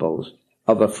principles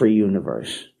of a free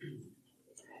universe.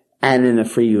 And in a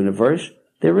free universe,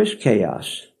 there is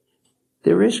chaos.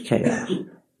 There is chaos.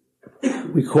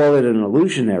 We call it an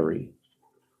illusionary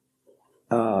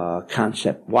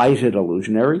concept. Why is it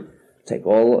illusionary? Take a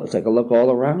look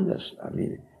all around us. I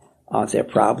mean, aren't there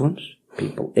problems?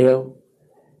 People ill,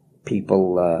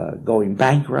 people going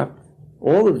bankrupt.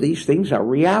 All of these things are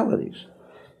realities.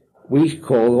 We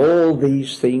call all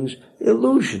these things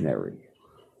illusionary.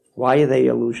 Why are they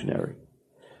illusionary?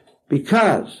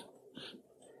 Because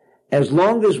as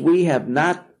long as we have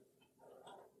not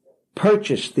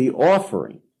purchased the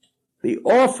offering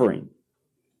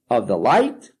of the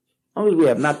light, as long as we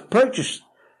have not purchased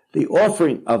the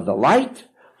offering of the light,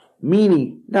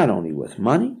 meaning not only with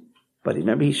money, but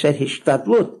remember he said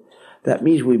hishtadlut. That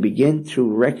means we begin to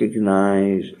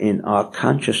recognize in our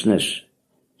consciousness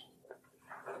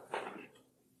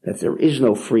that there is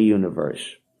no free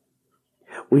universe.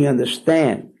 We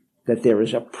understand that there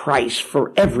is a price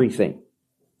for everything.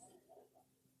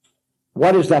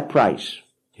 What is that price?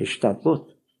 Hishtadlut.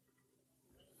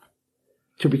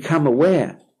 To become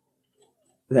aware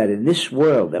that in this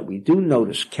world that we do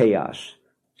notice chaos.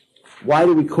 Why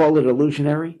do we call it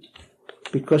illusionary?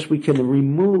 Because we can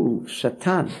remove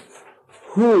Satan,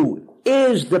 who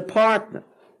is the partner,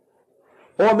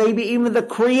 or maybe even the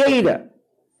creator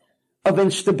of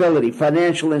instability,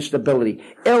 financial instability,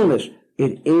 illness.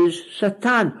 It is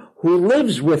Satan who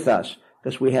lives with us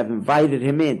because we have invited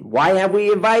him in. Why have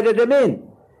we invited him in?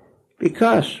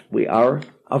 Because we are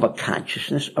of a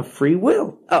consciousness of free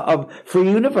will, of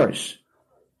free universe.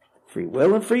 Free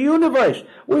will and free universe.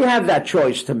 We have that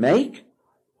choice to make.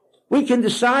 We can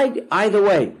decide either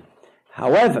way.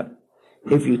 However,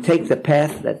 if you take the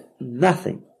path that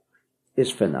nothing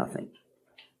is for nothing,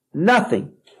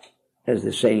 nothing, as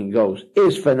the saying goes,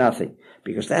 is for nothing,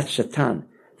 because that's Satan.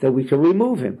 that we can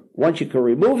remove him. Once you can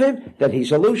remove him, then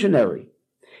he's illusionary.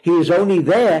 He is only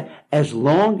there as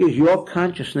long as your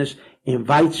consciousness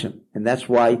invites him. And that's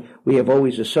why we have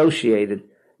always associated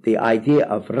the idea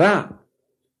of Ra,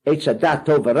 Eitz Hadat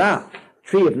Tov Ra,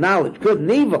 tree of knowledge, good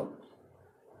and evil.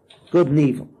 Good and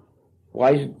evil.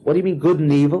 What do you mean good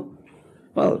and evil?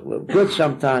 Well, a little good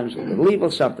sometimes, a little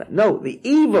evil sometimes. No, the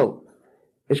evil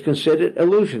is considered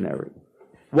illusionary.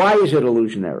 Why is it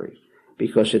illusionary?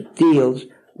 Because it deals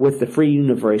with the free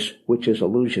universe, which is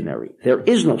illusionary. There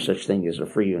is no such thing as a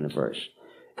free universe.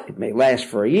 It may last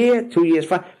for a year, 2 years,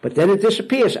 5, but then it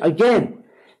disappears. Again,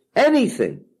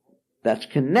 anything that's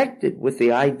connected with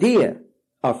the idea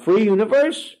of free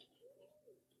universe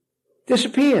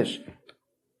disappears.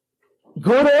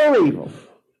 Good or evil.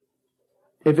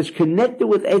 If it's connected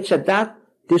with Eitz Hadat,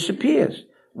 disappears.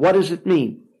 What does it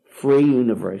mean? Free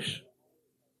universe.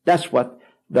 That's what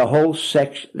the whole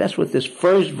section, that's what this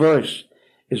first verse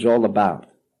is all about.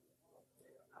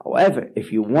 However,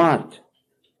 if you want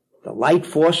the light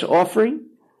force offering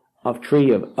of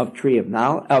tree of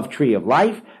knowledge, of tree of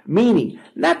life, meaning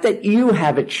not that you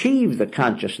have achieved the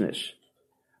consciousness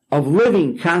of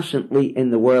living constantly in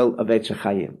the world of Eitz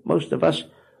Chaim. Most of us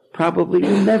probably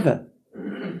will never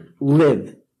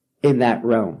live in that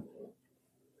realm.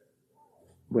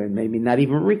 We're maybe not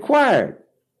even required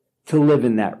to live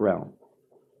in that realm.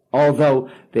 Although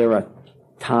there are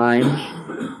times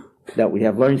that we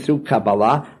have learned through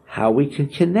Kabbalah how we can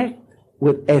connect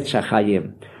with Eitz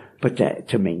Chaim. But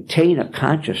to maintain a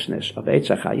consciousness of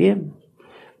Eitz Chaim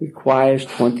requires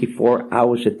 24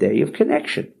 hours a day of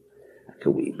connection.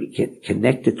 Can we be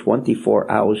connected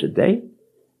 24 hours a day?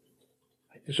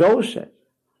 Like the Zohar said.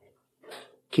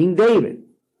 King David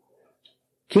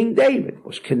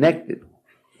was connected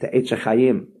to Eitz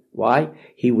Chaim. Why?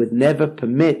 He would never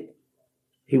permit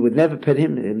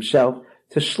himself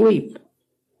to sleep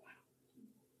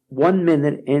 1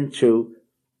 minute into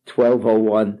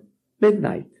 12:01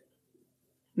 midnight.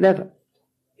 Never.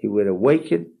 He would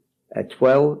awaken at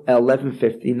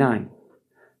 11:59.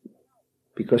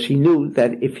 Because he knew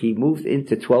that if he moved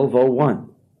into 12:01,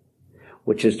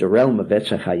 which is the realm of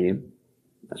Eitz Chaim,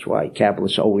 that's why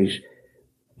Kabbalists always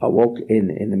awoke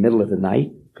in the middle of the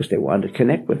night, because they wanted to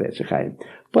connect with Eitz Chaim.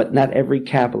 But not every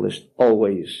Kabbalist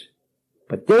always.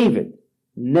 But David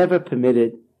never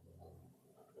permitted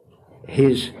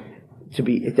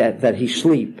that he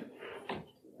sleep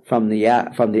from the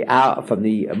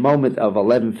moment of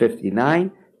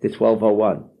 11:59 to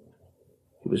 12:01.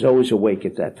 He was always awake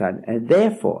at that time, and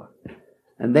therefore,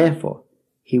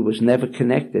 he was never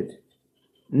connected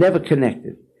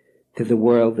to the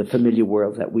world, the familiar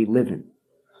world that we live in.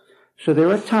 So there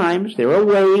are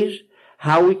ways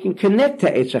how we can connect to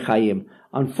Eitz Chaim.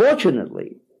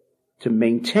 Unfortunately, to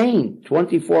maintain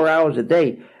 24 hours a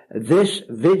day, this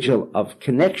vigil of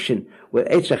connection with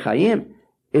Eitz Chaim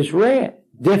is rare,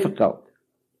 difficult.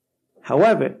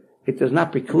 However, it does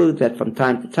not preclude that from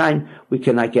time to time we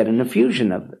cannot get an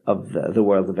infusion of the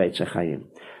world of Eitz Chaim.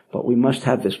 But we must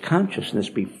have this consciousness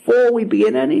before we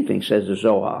begin anything, says the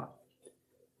Zohar.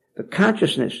 The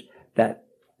consciousness that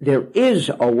there is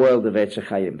a world of Eitz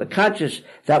Chaim. The consciousness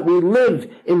that we live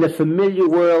in the familiar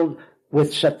world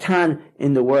with Satan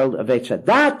in the world of Eitz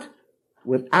Hadat.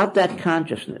 Without that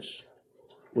consciousness,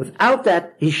 without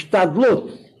that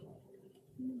hishtadlut,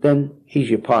 then he's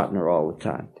your partner all the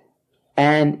time.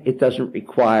 And it doesn't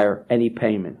require any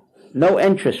payment. No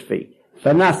interest fee,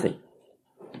 for nothing.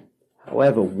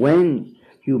 However, when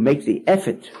you make the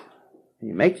effort,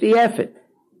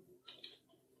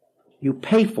 you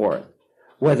pay for it.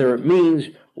 Whether it means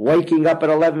waking up at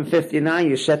 11:59,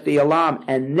 you set the alarm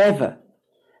and never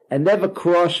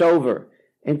cross over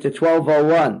into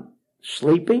 12:01,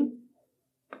 sleeping,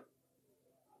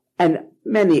 and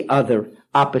many other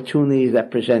opportunities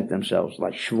that present themselves,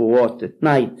 like Shavuot at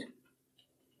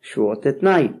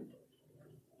night.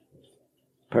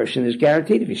 Person is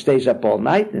guaranteed if he stays up all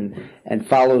night and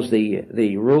follows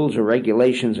the rules or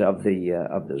regulations of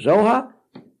the Zohar,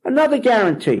 another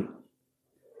guarantee.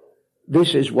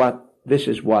 This is what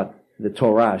the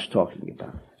Torah is talking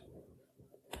about.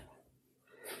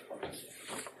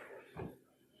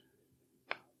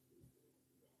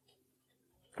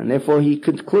 And therefore he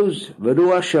concludes,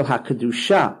 V'ruach shel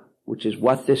HaKedusha, which is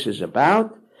what this is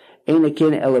about,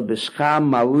 Einakin ela b'schar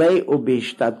malei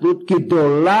u'b'hishtadlut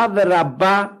gedola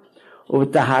v'rabba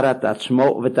u'v'taharat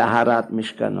atzmo u'v'taharat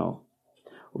mishkano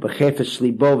u'b'chefetz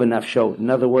libo v'nafsho. In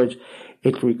other words,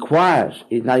 it requires,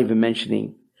 he's not even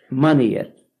mentioning money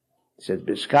yet. He says,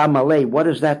 b'schar malei, what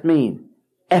does that mean?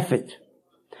 Effort.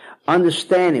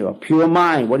 Understanding, or pure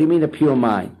mind. What do you mean a pure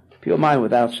mind? Pure mind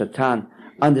without Satan.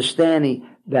 Understanding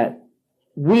that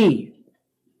we,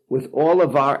 with all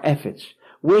of our efforts,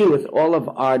 we with all of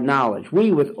our knowledge,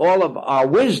 we with all of our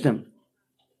wisdom,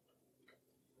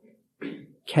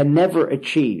 can never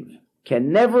achieve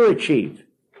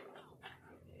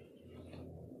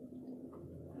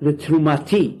the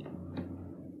trumati,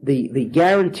 the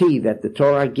guarantee that the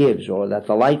Torah gives, or that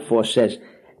the light force says,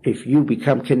 if you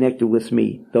become connected with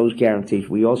me, those guarantees.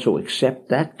 We also accept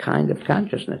that kind of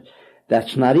consciousness.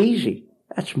 That's not easy.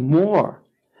 That's more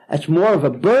of a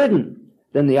burden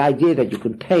than the idea that you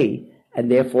can pay and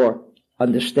therefore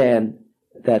understand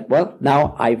that, well,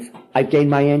 now I've gained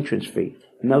my entrance fee.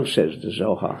 No, says the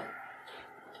Zohar.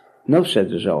 No, says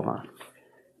the Zohar.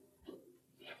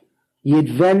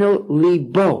 Yidvenu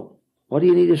libo. What do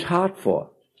you need his heart for?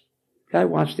 Guy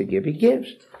wants to give, he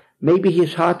gives. Maybe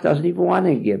his heart doesn't even want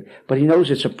to give, but he knows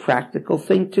it's a practical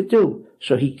thing to do,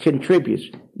 so he contributes.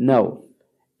 No,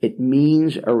 it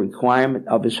means a requirement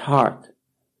of his heart.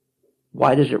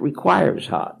 Why does it require his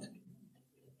heart?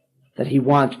 That he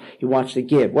wants to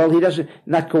give. Well, he doesn't,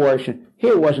 not coercion.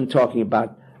 Here it wasn't talking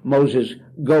about Moses,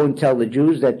 go and tell the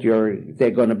Jews that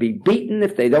they're going to be beaten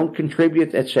if they don't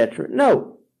contribute, etc.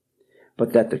 No.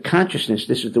 But that the consciousness,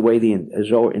 this is the way the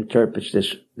Zohar interprets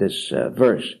this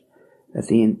verse, that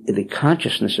the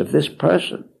consciousness of this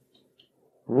person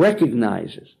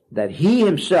recognizes that he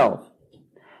himself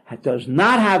does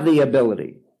not have the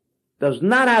ability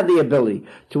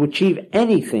to achieve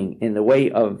anything in the way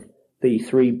of the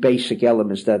three basic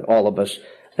elements that all of us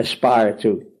aspire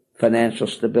to: financial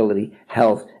stability,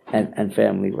 health, and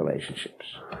family relationships.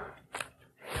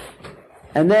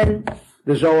 And then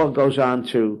the Zohar goes on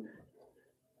to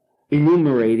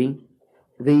enumerating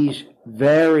these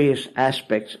various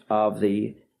aspects of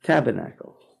the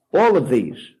tabernacle. All of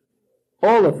these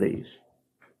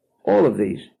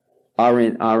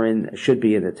should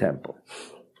be in the temple.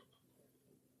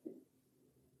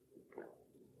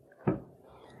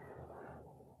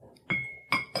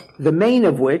 The main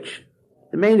of which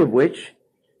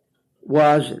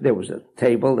was, there was a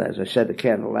table, as I said, the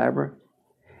candelabra,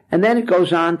 and then it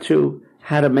goes on to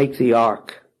how to make the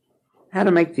ark.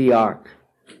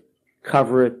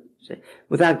 Cover it,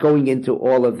 without going into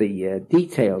all of the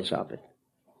details of it.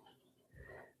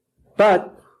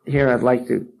 But here I'd like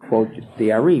to quote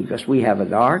the Ari, because we have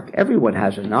an ark. Everyone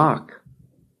has an ark.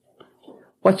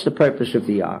 What's the purpose of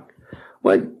the ark?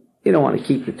 Well, you don't want to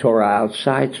keep the Torah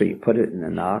outside, so you put it in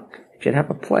an ark. It should have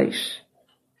a place.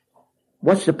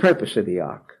 What's the purpose of the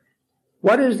ark?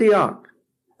 What is the ark?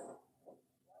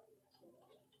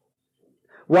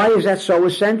 Why is that so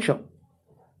essential?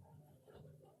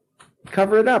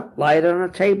 Cover it up, lie it on a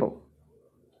table.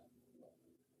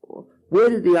 Where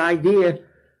did the idea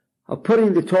of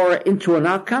putting the Torah into an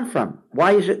ark come from?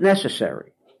 Why is it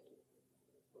necessary?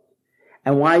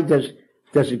 And why does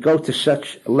it go to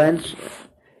such lengths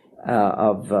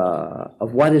of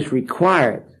what is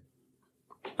required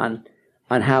on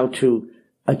how to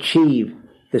achieve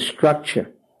the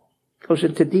structure? It goes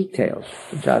into details,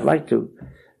 which I'd like to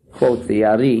quote the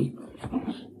Ari.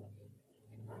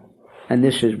 And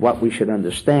this is what we should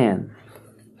understand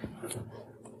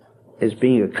is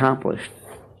being accomplished,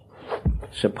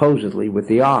 supposedly, with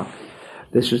the ark.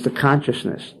 This is the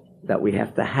consciousness that we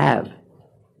have to have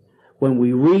when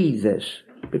we read this,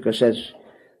 because as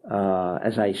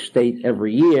I state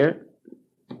every year,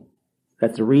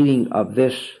 that the reading of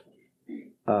this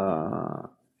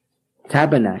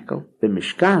tabernacle, the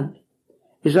Mishkan,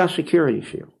 is our security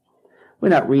shield. We're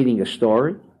not reading a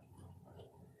story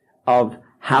of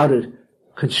how to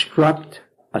construct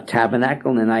a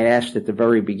tabernacle, and I asked at the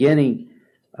very beginning,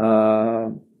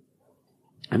 it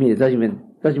doesn't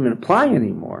even apply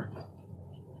anymore.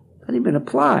 It doesn't even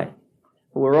apply.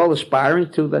 We're all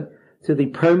aspiring to the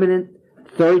permanent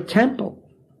third temple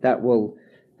that will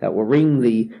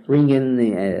ring in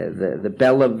the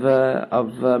bell of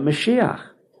Mashiach.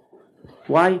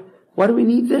 Why do we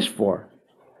need this for?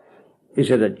 Is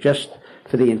it just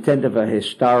for the intent of a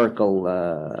historical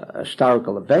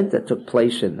event that took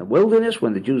place in the wilderness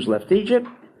when the Jews left Egypt?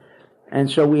 And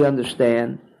so we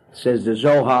understand, says the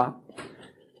Zohar,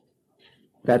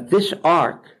 that this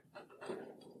ark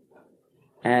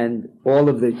and all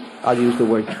of the, I'll use the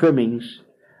word trimmings,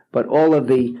 but all of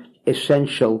the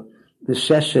essential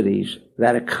necessities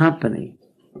that accompany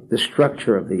the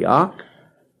structure of the ark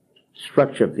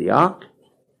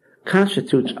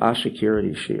constitutes our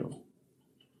security shield.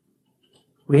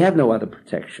 We have no other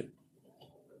protection.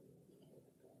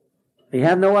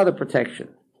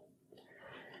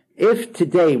 If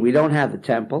today we don't have the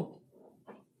temple,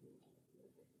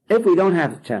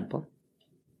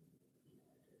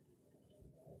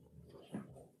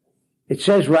 it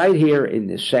says right here in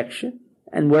this section,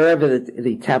 and wherever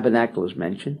the tabernacle is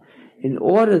mentioned, in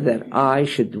order that I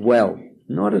should dwell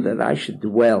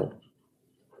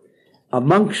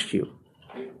amongst you.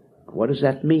 What does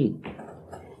that mean?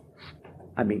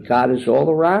 I mean, God is all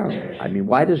around. I mean,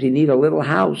 why does he need a little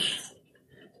house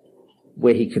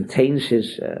where he contains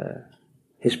his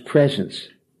presence?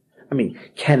 I mean,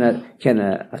 can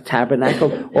a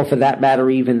tabernacle, or for that matter,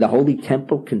 even the holy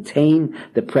temple, contain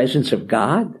the presence of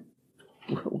God?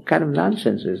 What kind of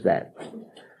nonsense is that?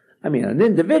 I mean, an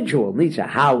individual needs a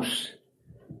house,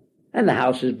 and the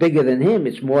house is bigger than him.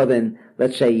 It's more than,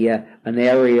 let's say, an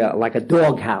area like a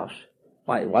dog house.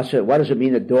 Why? What does it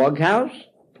mean, a dog house?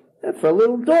 For a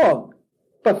little dog.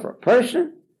 But for a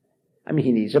person, I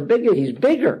mean, he's bigger.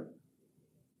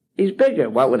 He's bigger.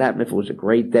 What would happen if it was a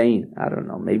Great Dane? I don't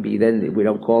know. Maybe then we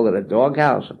don't call it a dog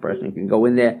house. A person can go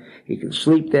in there, he can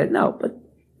sleep there. No, but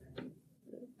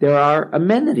there are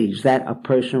amenities that a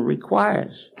person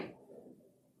requires.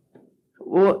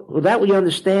 Well, that we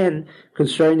understand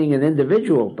concerning an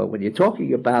individual, but when you're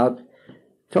talking about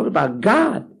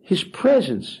God, His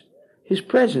presence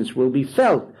will be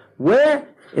felt. Where?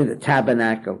 In the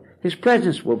tabernacle. His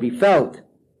presence will be felt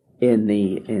in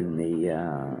the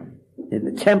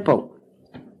temple.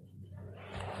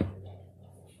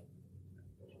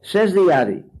 Says the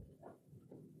Ari,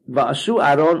 Va'asu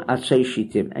Aron Atzei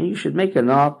Shitim, and you should make an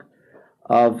ark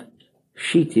of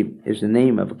Shitim, is the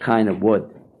name of a kind of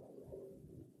wood.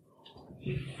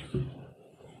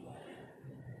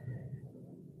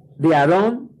 The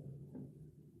Aron,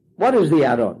 what is the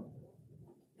Aron?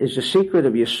 Is the secret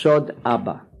of Yesod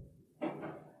Abba.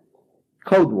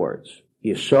 Code words.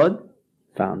 Yesod,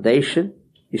 foundation.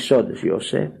 Yesod is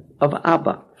Yosef, of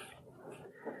Abba.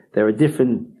 There are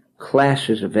different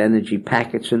classes of energy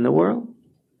packets in the world,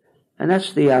 and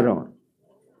that's the Aron.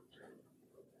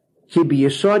 Ki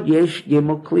b'Yesod yesh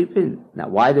gimel klipin. Now,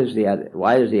 why does the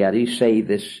Ari say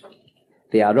this?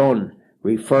 The Aron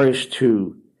refers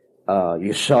to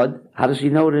Yesod. How does he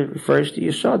know that it refers to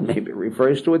Yesod? Maybe it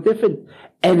refers to a different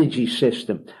energy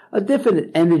system, a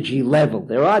different energy level.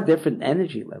 There are different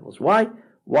energy levels. Why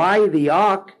the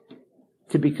ark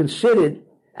to be considered,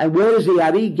 and where does the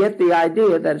Ari get the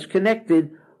idea that it's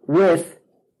connected with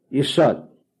Yesod?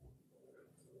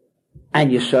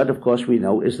 And Yesod, of course, we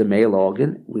know is the male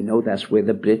organ. We know that's where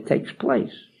the Brit takes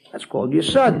place. That's called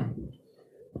Yesod.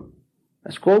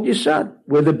 That's called Yesod,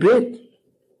 where the Brit,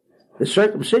 the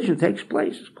circumcision, takes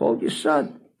place. It's called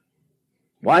Yesod.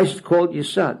 Why is it called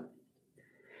Yesod?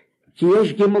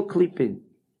 Kiyesh Gimel Klipin.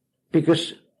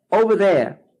 Because over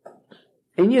there,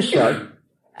 in Yesod,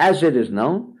 as it is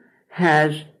known,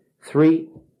 has 3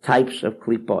 types of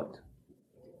klipot.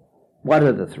 What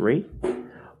are the 3?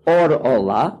 Or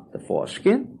Ola, the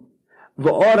foreskin,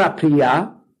 V'ora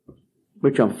Priya,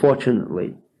 which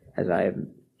unfortunately, as I have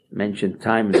mentioned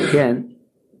time and again,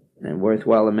 and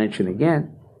worthwhile to mention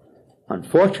again,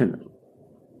 unfortunately,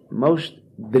 most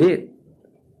Brit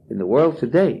in the world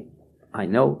today, I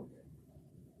know,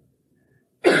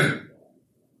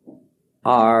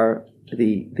 are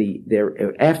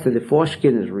after the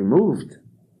foreskin is removed,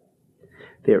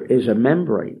 there is a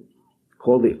membrane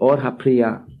called the Or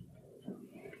HaPriya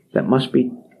that must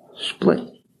be split.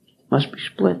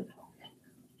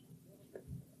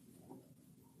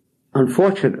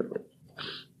 Unfortunately,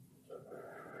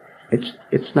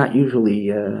 it's not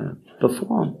usually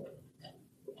performed.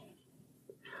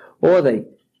 Or they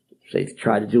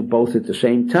try to do both at the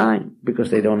same time because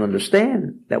they don't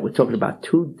understand that we're talking about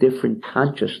 2 different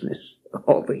consciousness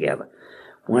altogether.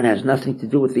 One has nothing to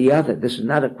do with the other. This is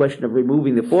not a question of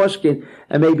removing the foreskin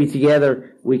and maybe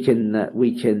together we can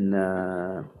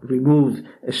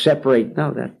separate.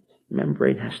 No, that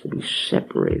membrane has to be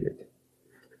separated.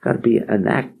 It's got to be an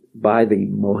act by the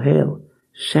mohel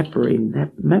separating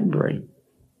that membrane.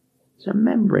 It's a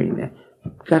membrane there.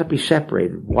 It's got to be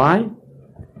separated. Why?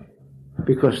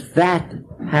 Because that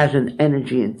has an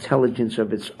energy intelligence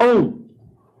of its own.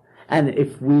 And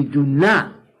if we do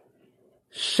not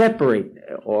separate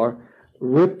or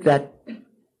rip that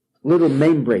little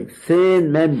membrane, thin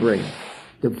membrane,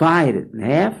 divide it in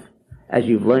half, as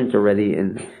you've learned already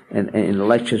in the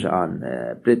lectures on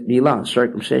Brit Milah, on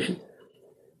circumcision,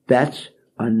 that's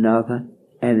another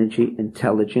energy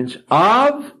intelligence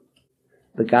of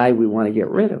the guy we want to get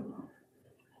rid of.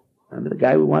 Remember the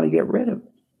guy we want to get rid of?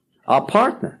 Our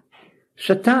partner,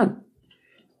 Satan.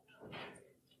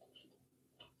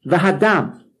 The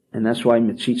Hadam. And that's why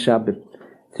Mitzitza,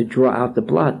 to draw out the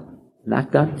blood,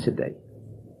 not done today.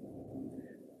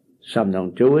 Some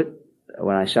don't do it.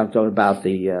 When I'm talking about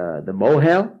the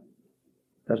mohel,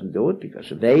 doesn't do it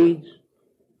because of AIDS.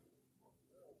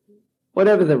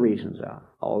 Whatever the reasons are.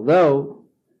 Although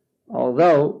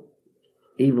Although,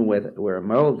 even where a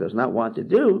Merle does not want to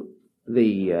do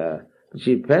the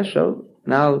Chief Peso,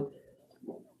 now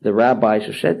the rabbis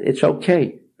have said it's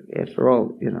okay. After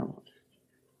all,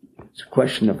 it's a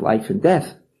question of life and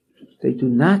death. They do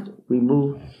not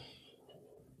remove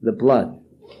the blood,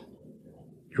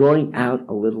 drawing out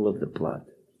a little of the blood.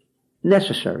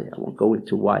 Necessary. I won't go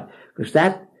into why. Because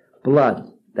that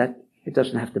blood, it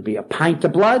doesn't have to be a pint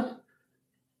of blood.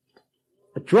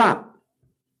 A drop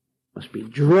must be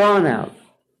drawn out.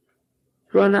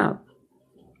 Drawn out.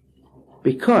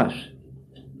 Because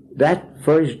that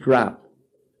first drop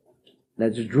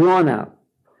that's drawn out,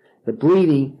 the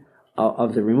bleeding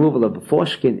of the removal of the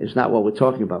foreskin is not what we're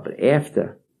talking about, but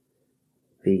after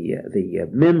the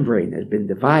membrane has been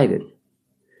divided,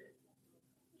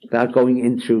 without going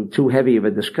into too heavy of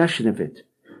a discussion of it,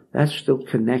 that's still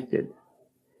connected.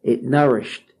 It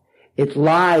nourished. It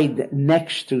lied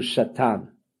next to Satan.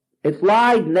 It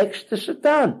lied next to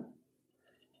Satan.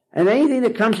 And anything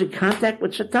that comes in contact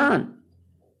with Satan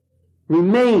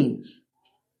remains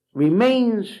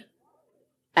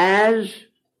as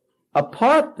a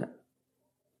partner,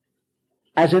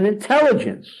 as an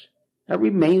intelligence that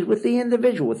remains with the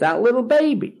individual, with that little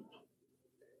baby.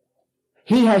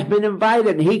 He has been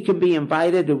invited, and he can be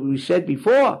invited, as we said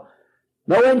before,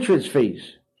 no entrance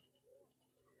fees.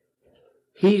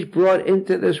 He's brought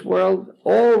into this world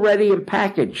already and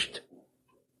packaged,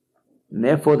 and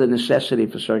therefore the necessity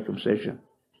for circumcision.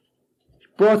 He's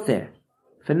brought there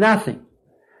for nothing.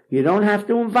 You don't have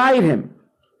to invite him.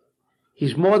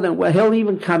 He's more than well. He'll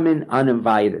even come in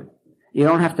uninvited. You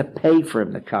don't have to pay for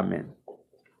him to come in.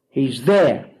 He's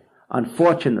there.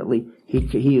 Unfortunately,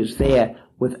 he is there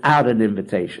without an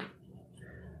invitation.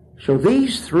 So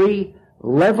these three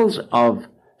levels of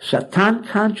Satan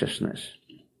consciousness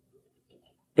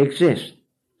exist.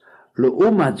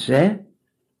 L'umat zeh.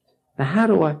 Now how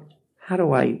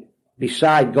do I,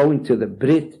 beside going to the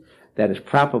Brit that is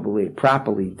properly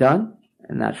done,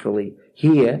 and naturally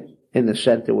here in the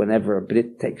center whenever a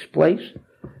Brit takes place,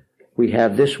 we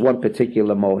have this one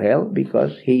particular mohel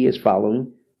because he is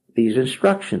following these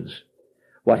instructions.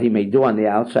 What he may do on the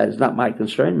outside is not my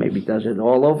concern. Maybe he does it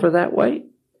all over that way.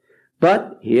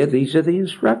 But here, these are the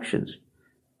instructions.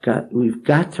 We've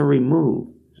got to remove,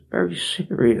 it's very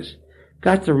serious,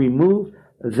 got to remove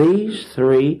these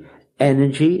three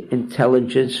energy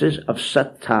intelligences of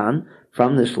Satan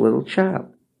from this little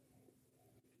child.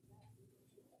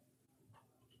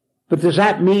 But does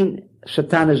that mean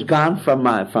Satan is gone from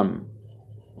my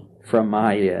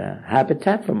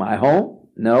habitat, from my home?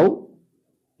 No.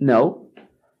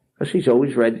 Because he's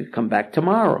always ready to come back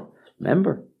tomorrow.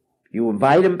 Remember, you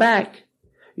invite him back.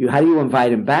 How do you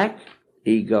invite him back?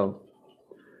 Ego.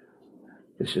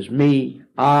 This is me,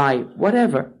 I,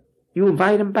 whatever. You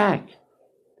invite him back.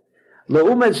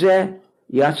 L'umat zeh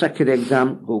yatsa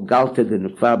k'negdam gulgalta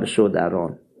d'nukva b'sod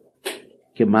Aaron.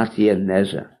 Kemat yeh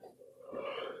nezer.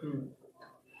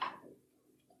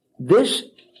 This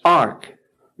ark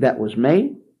that was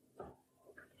made,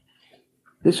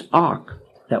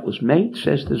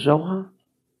 says the Zohar,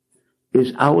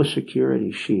 is our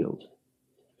security shield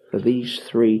for these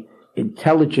three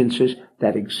intelligences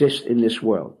that exist in this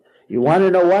world. You want to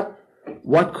know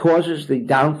what causes the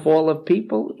downfall of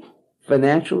people?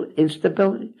 Financial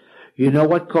instability. You know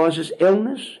what causes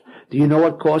illness? Do you know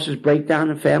what causes breakdown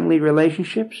in family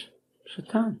relationships?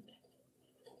 Satan.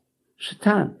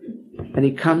 And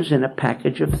he comes in a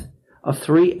package of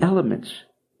three elements.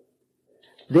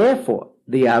 Therefore,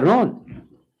 the Aron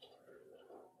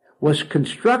was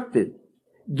constructed,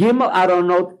 Gimel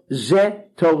Aronot Zeh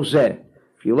Tov Zeh.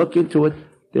 If you look into it,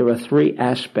 there are three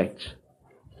aspects.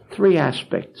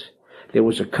 There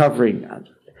was a covering.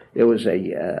 There was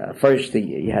first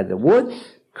you had the wood,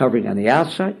 covering on the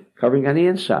outside, covering on the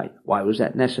inside. Why was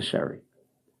that necessary?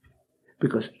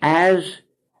 Because as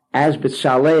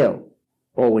Bezalel,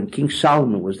 or when King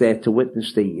Solomon was there to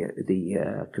witness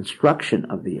the construction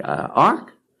of the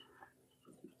ark,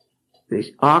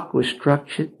 this ark was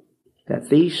structured that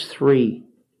these three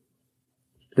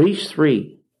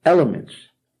elements,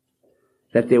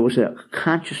 that there was a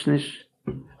consciousness,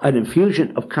 an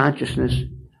infusion of consciousness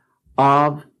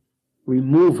of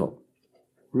removal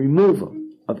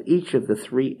of each of the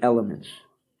three elements.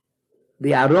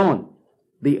 The Aron,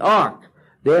 the ark,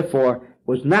 therefore,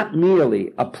 was not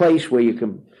merely a place where you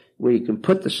can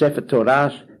put the Sefer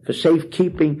Torah for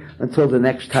safekeeping until the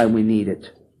next time we need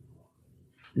it.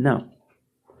 No.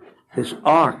 This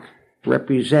ark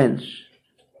represents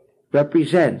the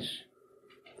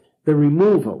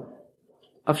removal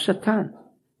of Satan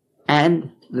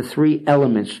and the three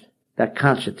elements that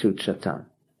constitute Satan.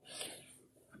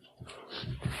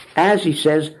 As he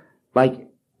says, like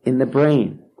in the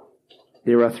brain,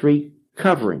 there are 3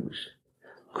 coverings.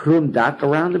 Krum dak,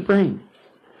 around the brain.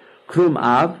 Krum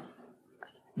av,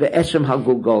 ve'esem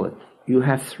hagulgolet. You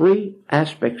have 3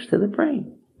 aspects to the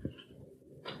brain.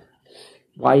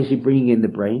 Why is he bringing in the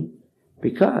brain?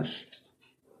 Because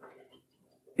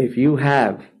if you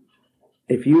have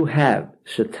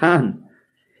Satan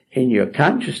in your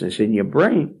consciousness, in your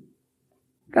brain,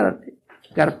 got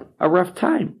a rough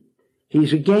time.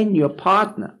 He's again your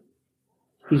partner.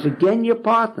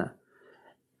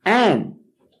 And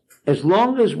as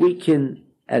long as we can,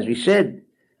 as we said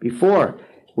before,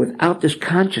 without this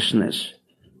consciousness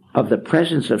of the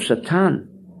presence of Satan,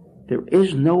 there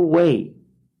is no way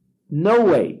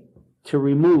to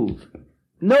remove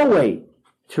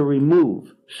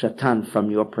Satan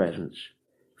from your presence,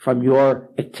 from your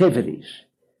activities,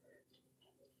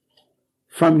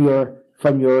 from your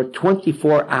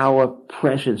 24-hour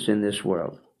presence in this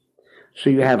world. So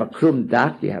you have a krum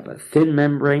dak, you have a thin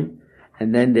membrane,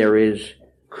 and then there is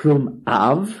krum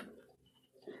av,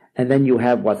 and then you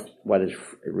have what is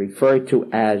referred to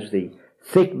as the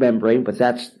thick membrane, but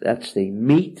that's the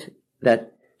meat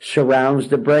that surrounds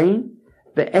the brain,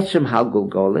 the etzem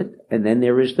hagulgolet, and then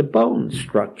there is the bone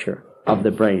structure of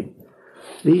the brain.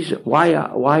 Why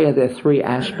are there 3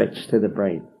 aspects to the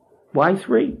brain? Why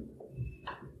 3?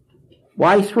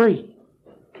 Why 3?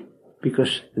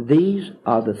 Because these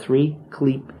are the 3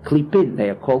 klipin. They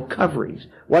are called coverings.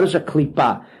 What is a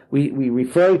klipa? We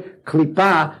refer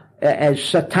klipa as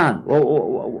Satan.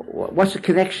 What's the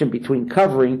connection between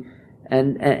covering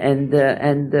and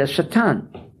Satan?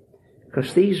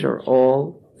 Because these are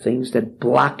all things that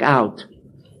block out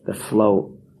the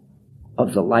flow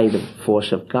of the light of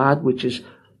force of God, which is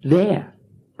there,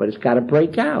 but it's got to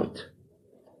break out.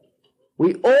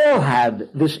 We all have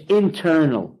this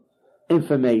internal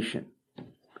information.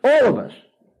 All of us.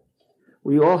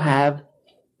 We all have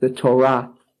the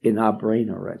Torah in our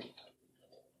brain already.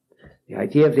 The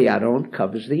idea of the Aron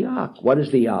covers the Ark. What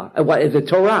is the Ark? What is the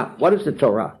Torah? What is the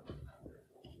Torah?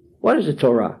 What is the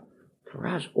Torah?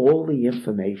 Torah is all the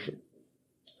information.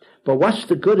 But what's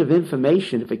the good of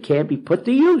information if it can't be put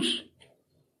to use?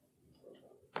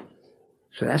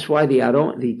 So that's why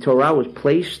the Torah was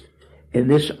placed in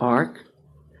this ark.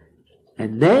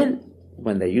 And then,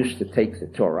 when they used to take the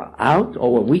Torah out,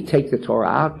 or when we take the Torah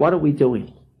out, what are we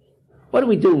doing? What do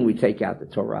we do when we take out the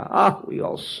Torah? We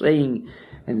all sing,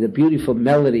 and the beautiful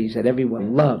melodies that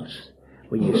everyone loves.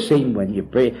 When you sing, when you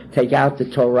take out the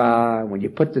Torah, when you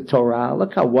put the Torah,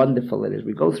 look how wonderful it is.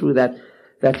 We go through that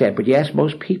day. But you ask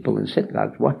most people in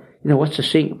synagogues, what's the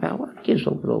sing about? Well, it gives a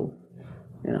little,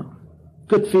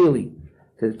 good feeling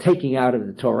to the taking out of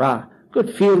the Torah.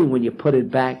 Good feeling when you put it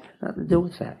back. Nothing to do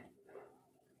with that.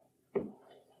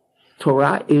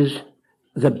 Torah is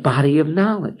the body of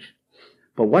knowledge.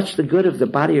 But what's the good of the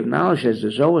body of knowledge, as the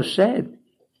Zohar said,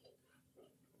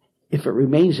 if it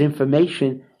remains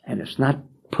information and it's not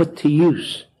put to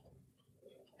use?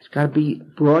 It's got to be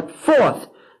brought forth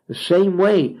the same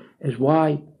way as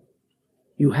why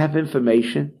you have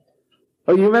information.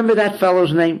 Oh, you remember that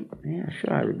fellow's name? Yeah,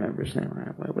 sure, I remember his name.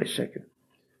 Wait a second.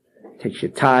 It takes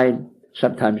your time.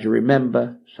 Sometimes you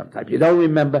remember. Sometimes you don't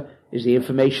remember. Is the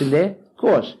information there? Of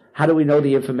course. How do we know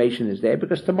the information is there?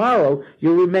 Because tomorrow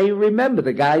you may remember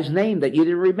the guy's name that you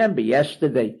didn't remember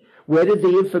yesterday. Where did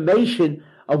the information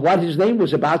of what his name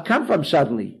was about come from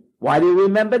suddenly? Why do you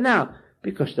remember now?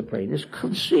 Because the brain is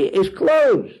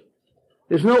closed.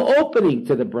 There's no opening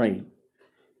to the brain.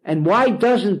 And why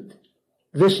doesn't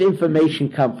this information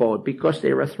come forward? Because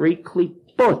there are 3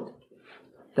 klipot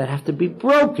that have to be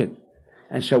broken.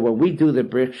 And so when we do the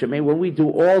Brit Shemay, when we do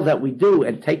all that we do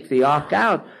and take the ark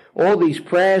out, all these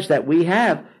prayers that we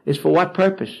have is for what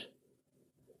purpose?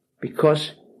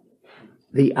 Because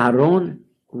the Aron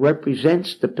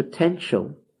represents the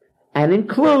potential and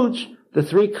includes the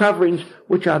 3 coverings,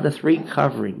 which are the 3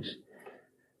 coverings.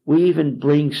 We even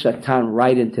bring Satan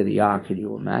right into the ark. Can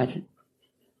you imagine?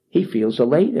 He feels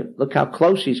elated. Look how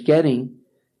close he's getting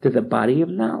to the body of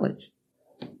knowledge.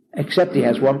 Except he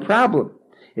has one problem.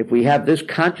 If we have this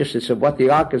consciousness of what the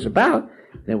ark is about,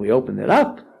 then we open it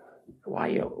up.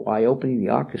 Why opening the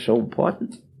ark is so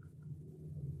important?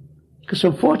 Because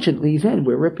unfortunately then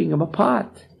we're ripping him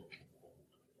apart.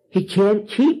 He can't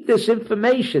keep this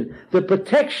information, the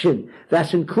protection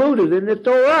that's included in the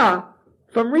Torah,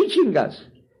 from reaching us.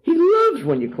 He loves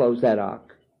when you close that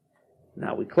ark.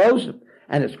 Now we close it,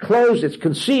 and it's closed, it's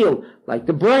concealed, like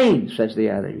the brain, says the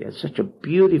other. It's such a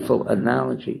beautiful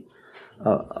analogy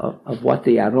of what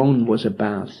the Aron was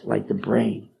about, like the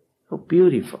brain. So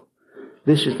beautiful.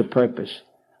 This is the purpose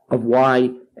of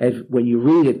why, when you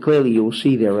read it clearly, you will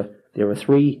see there are There are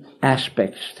three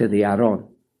aspects to the Aron.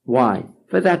 Why?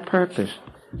 For that purpose.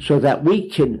 So that we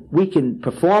can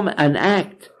perform an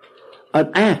act.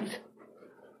 And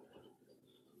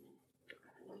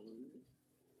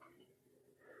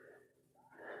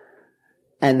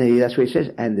that's what he says.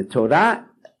 And the Torah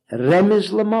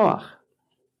remez l'moach.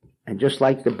 And just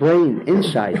like the brain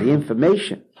inside, the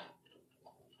information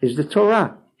is the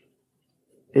Torah.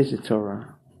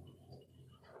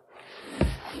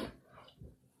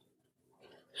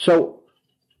 So,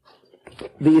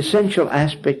 the essential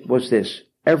aspect was this.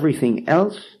 Everything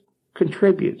else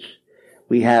contributes.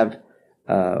 We have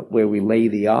where we lay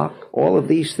the ark. All of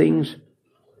these things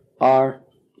are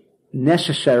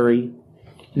necessary,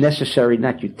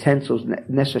 not utensils,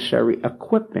 necessary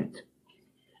equipment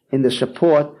in the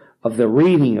support of the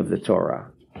reading of the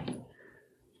Torah.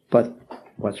 But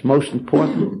what's most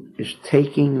important is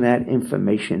taking that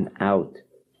information out.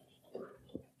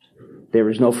 There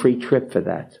is no free trip for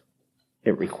that.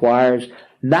 It requires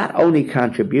not only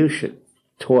contribution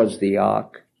towards the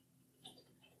ark,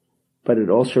 but it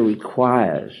also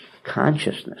requires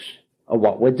consciousness of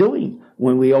what we're doing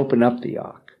when we open up the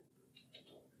ark.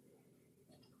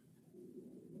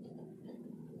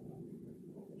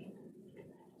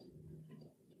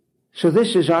 So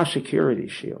this is our security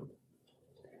shield.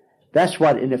 That's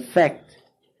what, in effect,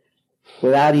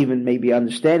 without even maybe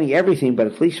understanding everything, but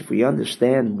at least if we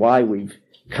understand why we've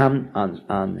come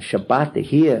on Shabbat to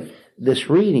hear this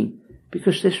reading,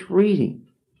 because this reading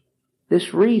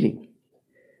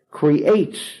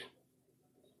creates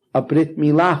a Brit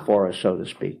Milah for us, so to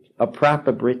speak, a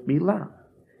proper Brit Milah.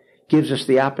 Gives us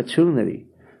the opportunity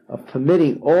of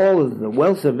permitting all of the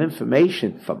wealth of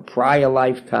information from prior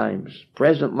lifetimes,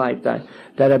 present lifetimes,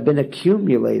 that have been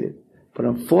accumulated, but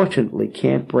unfortunately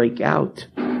can't break out,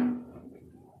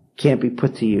 can't be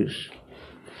put to use.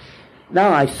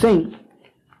 Now I think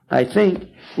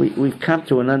we've come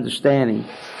to an understanding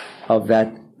of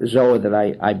that Zohar that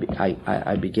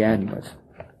I began with.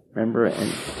 Remember,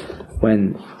 and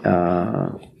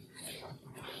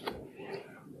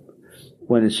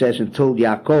when it says until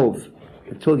Yaakov,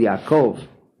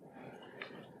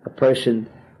 a person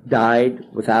died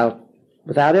without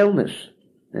illness,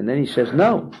 and then he says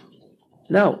no.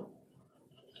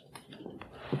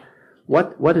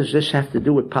 What does this have to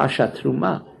do with Parshat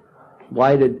Trumah?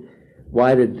 Why did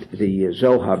the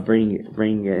Zohar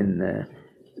bring in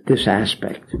this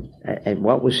aspect? And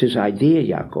what was his idea,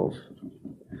 Yaakov?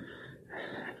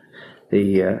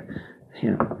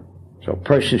 So a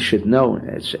person should know,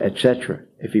 etc.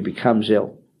 if he becomes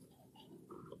ill.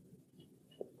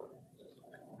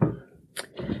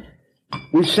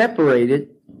 We separated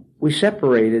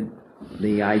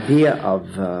the idea of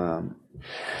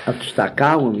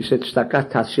tzedakah when we said tzedakah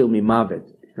tasil mimavet,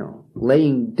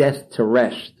 laying death to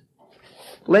rest.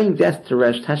 Laying death to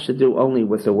rest has to do only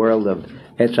with the world of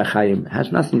Etz HaChaim. It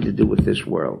has nothing to do with this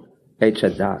world, Etz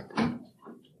HaDat.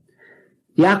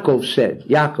 Yaakov said,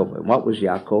 and what was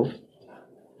Yaakov?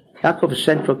 Yaakov is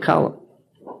central column.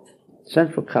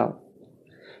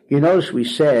 You notice we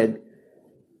said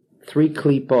 3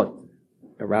 klipot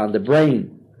around the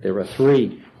brain. There are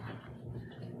 3.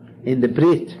 In the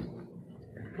Brit,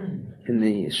 in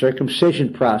the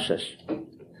circumcision process,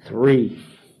 3.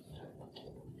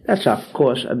 That's, of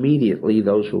course, immediately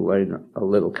those who learn a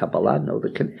little Kabbalah know the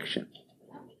connection.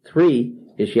 3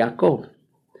 is Yaakov.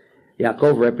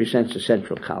 Yaakov represents the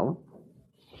central column.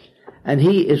 And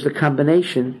he is the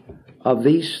combination of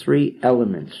these 3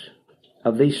 elements.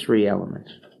 When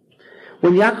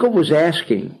Yaakov was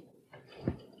asking,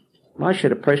 why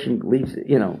should a person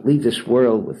leave this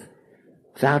world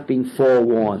without being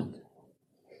forewarned?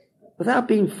 Without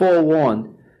being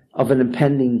forewarned of an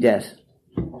impending death.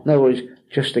 In other words,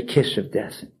 just a kiss of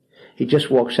death. He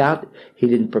just walks out, he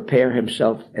didn't prepare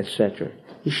himself, etc.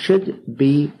 He should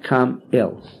become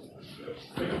ill.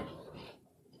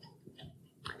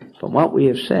 From what we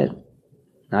have said,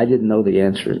 I didn't know the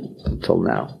answer until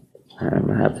now.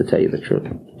 I have to tell you the truth.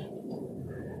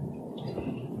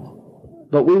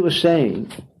 But we were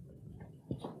saying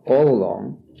all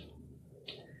along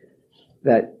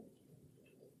that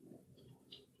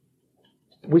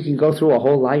we can go through a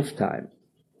whole lifetime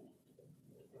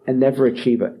and never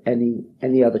achieve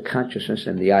any other consciousness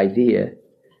and the idea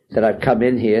that I've come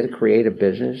in here to create a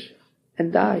business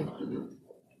and die.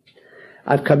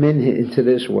 I've come into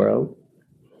this world,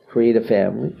 create a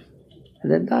family,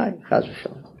 and then die. Chas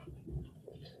v'shalom.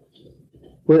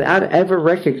 Without ever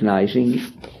recognizing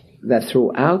that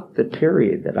throughout the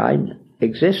period that I'm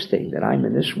existing, that I'm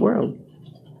in this world,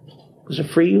 it was a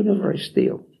free universe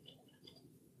deal.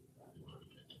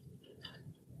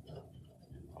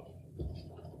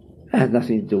 has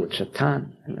nothing to do with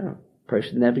Satan. A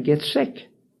person never gets sick.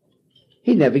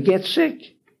 He never gets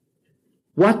sick.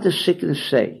 What does sickness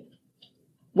say?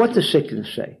 What does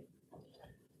sickness say?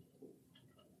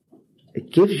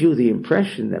 It gives you the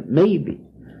impression that maybe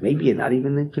you're not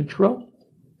even in control.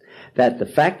 That the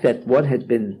fact that one had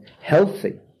been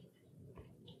healthy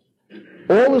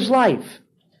all his life,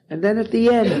 and then at the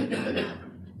end,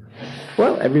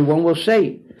 well, everyone will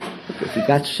say, if he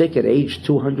got sick at age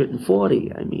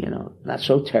 240, not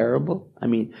so terrible.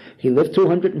 He lived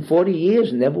 240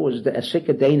 years and never was sick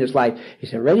a day in his life.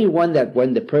 Is there anyone that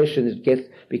when the person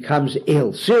becomes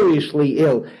ill, seriously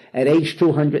ill, at age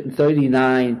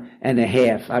 239 and a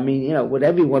half, would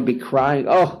everyone be crying,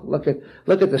 oh, look at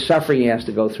the suffering he has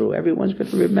to go through? Everyone's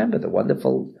going to remember the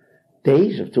wonderful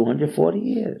days of 240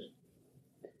 years.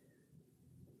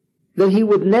 That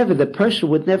the person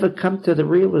would never come to the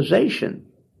realization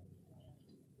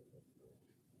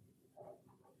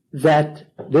that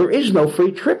there is no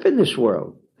free trip in this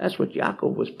world. That's what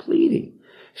Yaakov was pleading.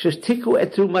 He says, Tiku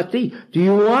et trumati. Do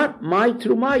you want my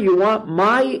trumah? You want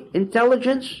my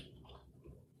intelligence?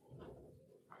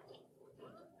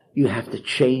 You have to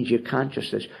change your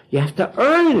consciousness. You have to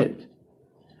earn it.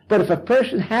 But if a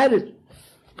person had it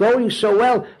going so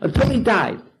well until he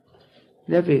died,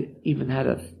 never even had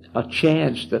a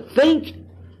chance to think,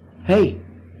 hey,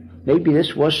 maybe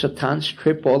this was Satan's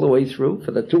trip all the way through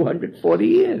for the 240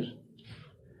 years.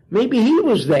 Maybe he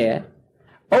was there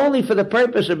only for the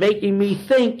purpose of making me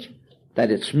think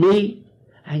that it's me.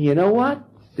 And you know what?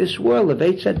 This world of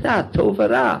Eitz Hadat, Tov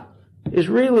Ra, is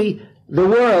really the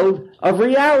world of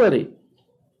reality.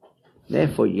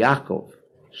 Therefore Yaakov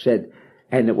said,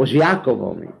 and it was Yaakov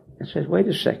only, and said, wait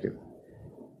a second.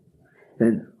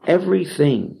 Then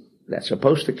everything that's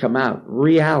supposed to come out,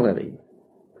 reality,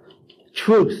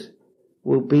 truth,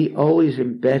 will be always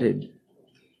embedded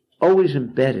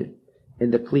in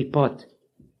the klipot,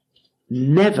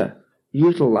 never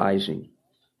utilizing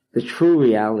the true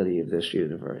reality of this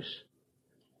universe.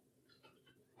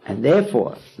 And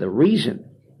therefore, the reason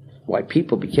why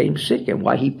people became sick and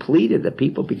why he pleaded that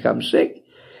people become sick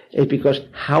is because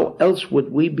how else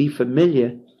would we be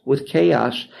familiar with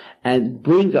chaos and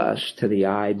bring us to the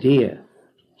idea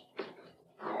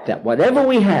that whatever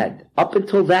we had up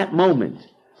until that moment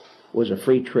was a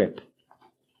free trip.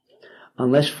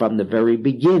 Unless from the very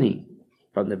beginning,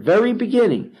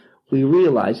 we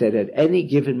realize that at any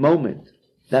given moment,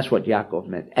 that's what Yaakov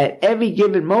meant. At every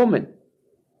given moment,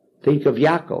 think of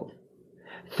Yaakov.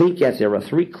 Think that there are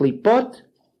 3 klipot,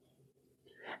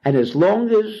 and as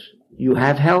long as you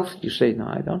have health, you say, no,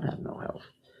 I don't have no health.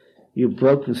 You've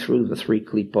broken through the 3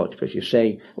 klipot because you're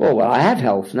saying, oh, well, I have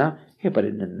health now. Yeah, but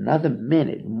in another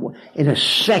minute, in a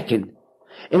second,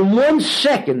 in 1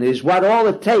 second is what all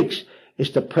it takes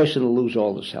is the person to lose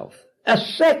all his health. A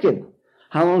second.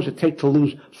 How long does it take to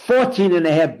lose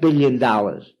 $14.5 billion?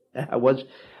 I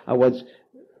once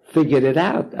figured it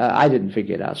out. I didn't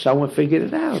figure it out. Someone figured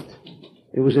it out.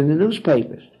 It was in the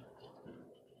newspapers.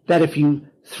 That if you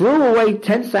threw away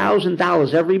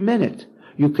 $10,000 every minute,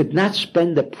 you could not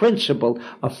spend the principal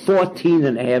of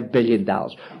 $14.5 billion.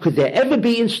 Could there ever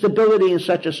be instability in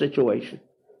such a situation?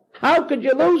 How could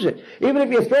you lose it? Even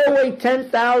if you throw away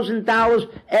 $10,000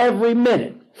 every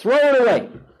minute, throw it away.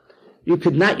 You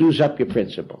could not use up your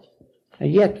principal.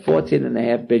 And yet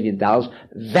 $14.5 billion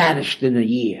vanished in a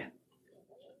year.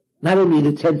 Not only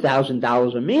the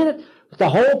 $10,000 a minute, but the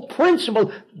whole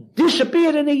principal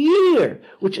disappeared in a year,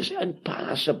 which is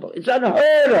impossible. It's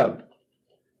unheard of.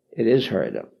 It is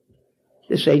heard of.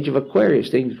 This age of Aquarius,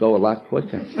 things go a lot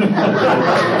quicker.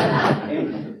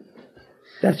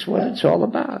 That's what it's all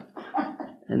about.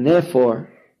 And therefore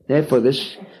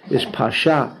this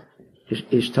Parsha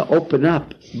is to open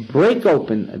up, break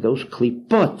open those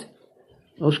klipot,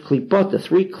 the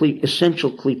 3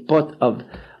 essential klipot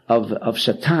of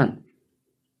Satan.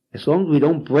 As long as we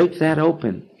don't break that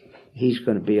open, he's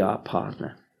going to be our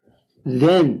partner.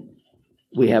 Then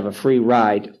we have a free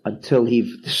ride until he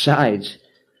decides,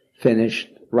 finished,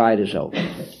 ride is over.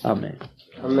 Amen.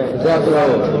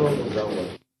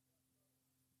 Amen.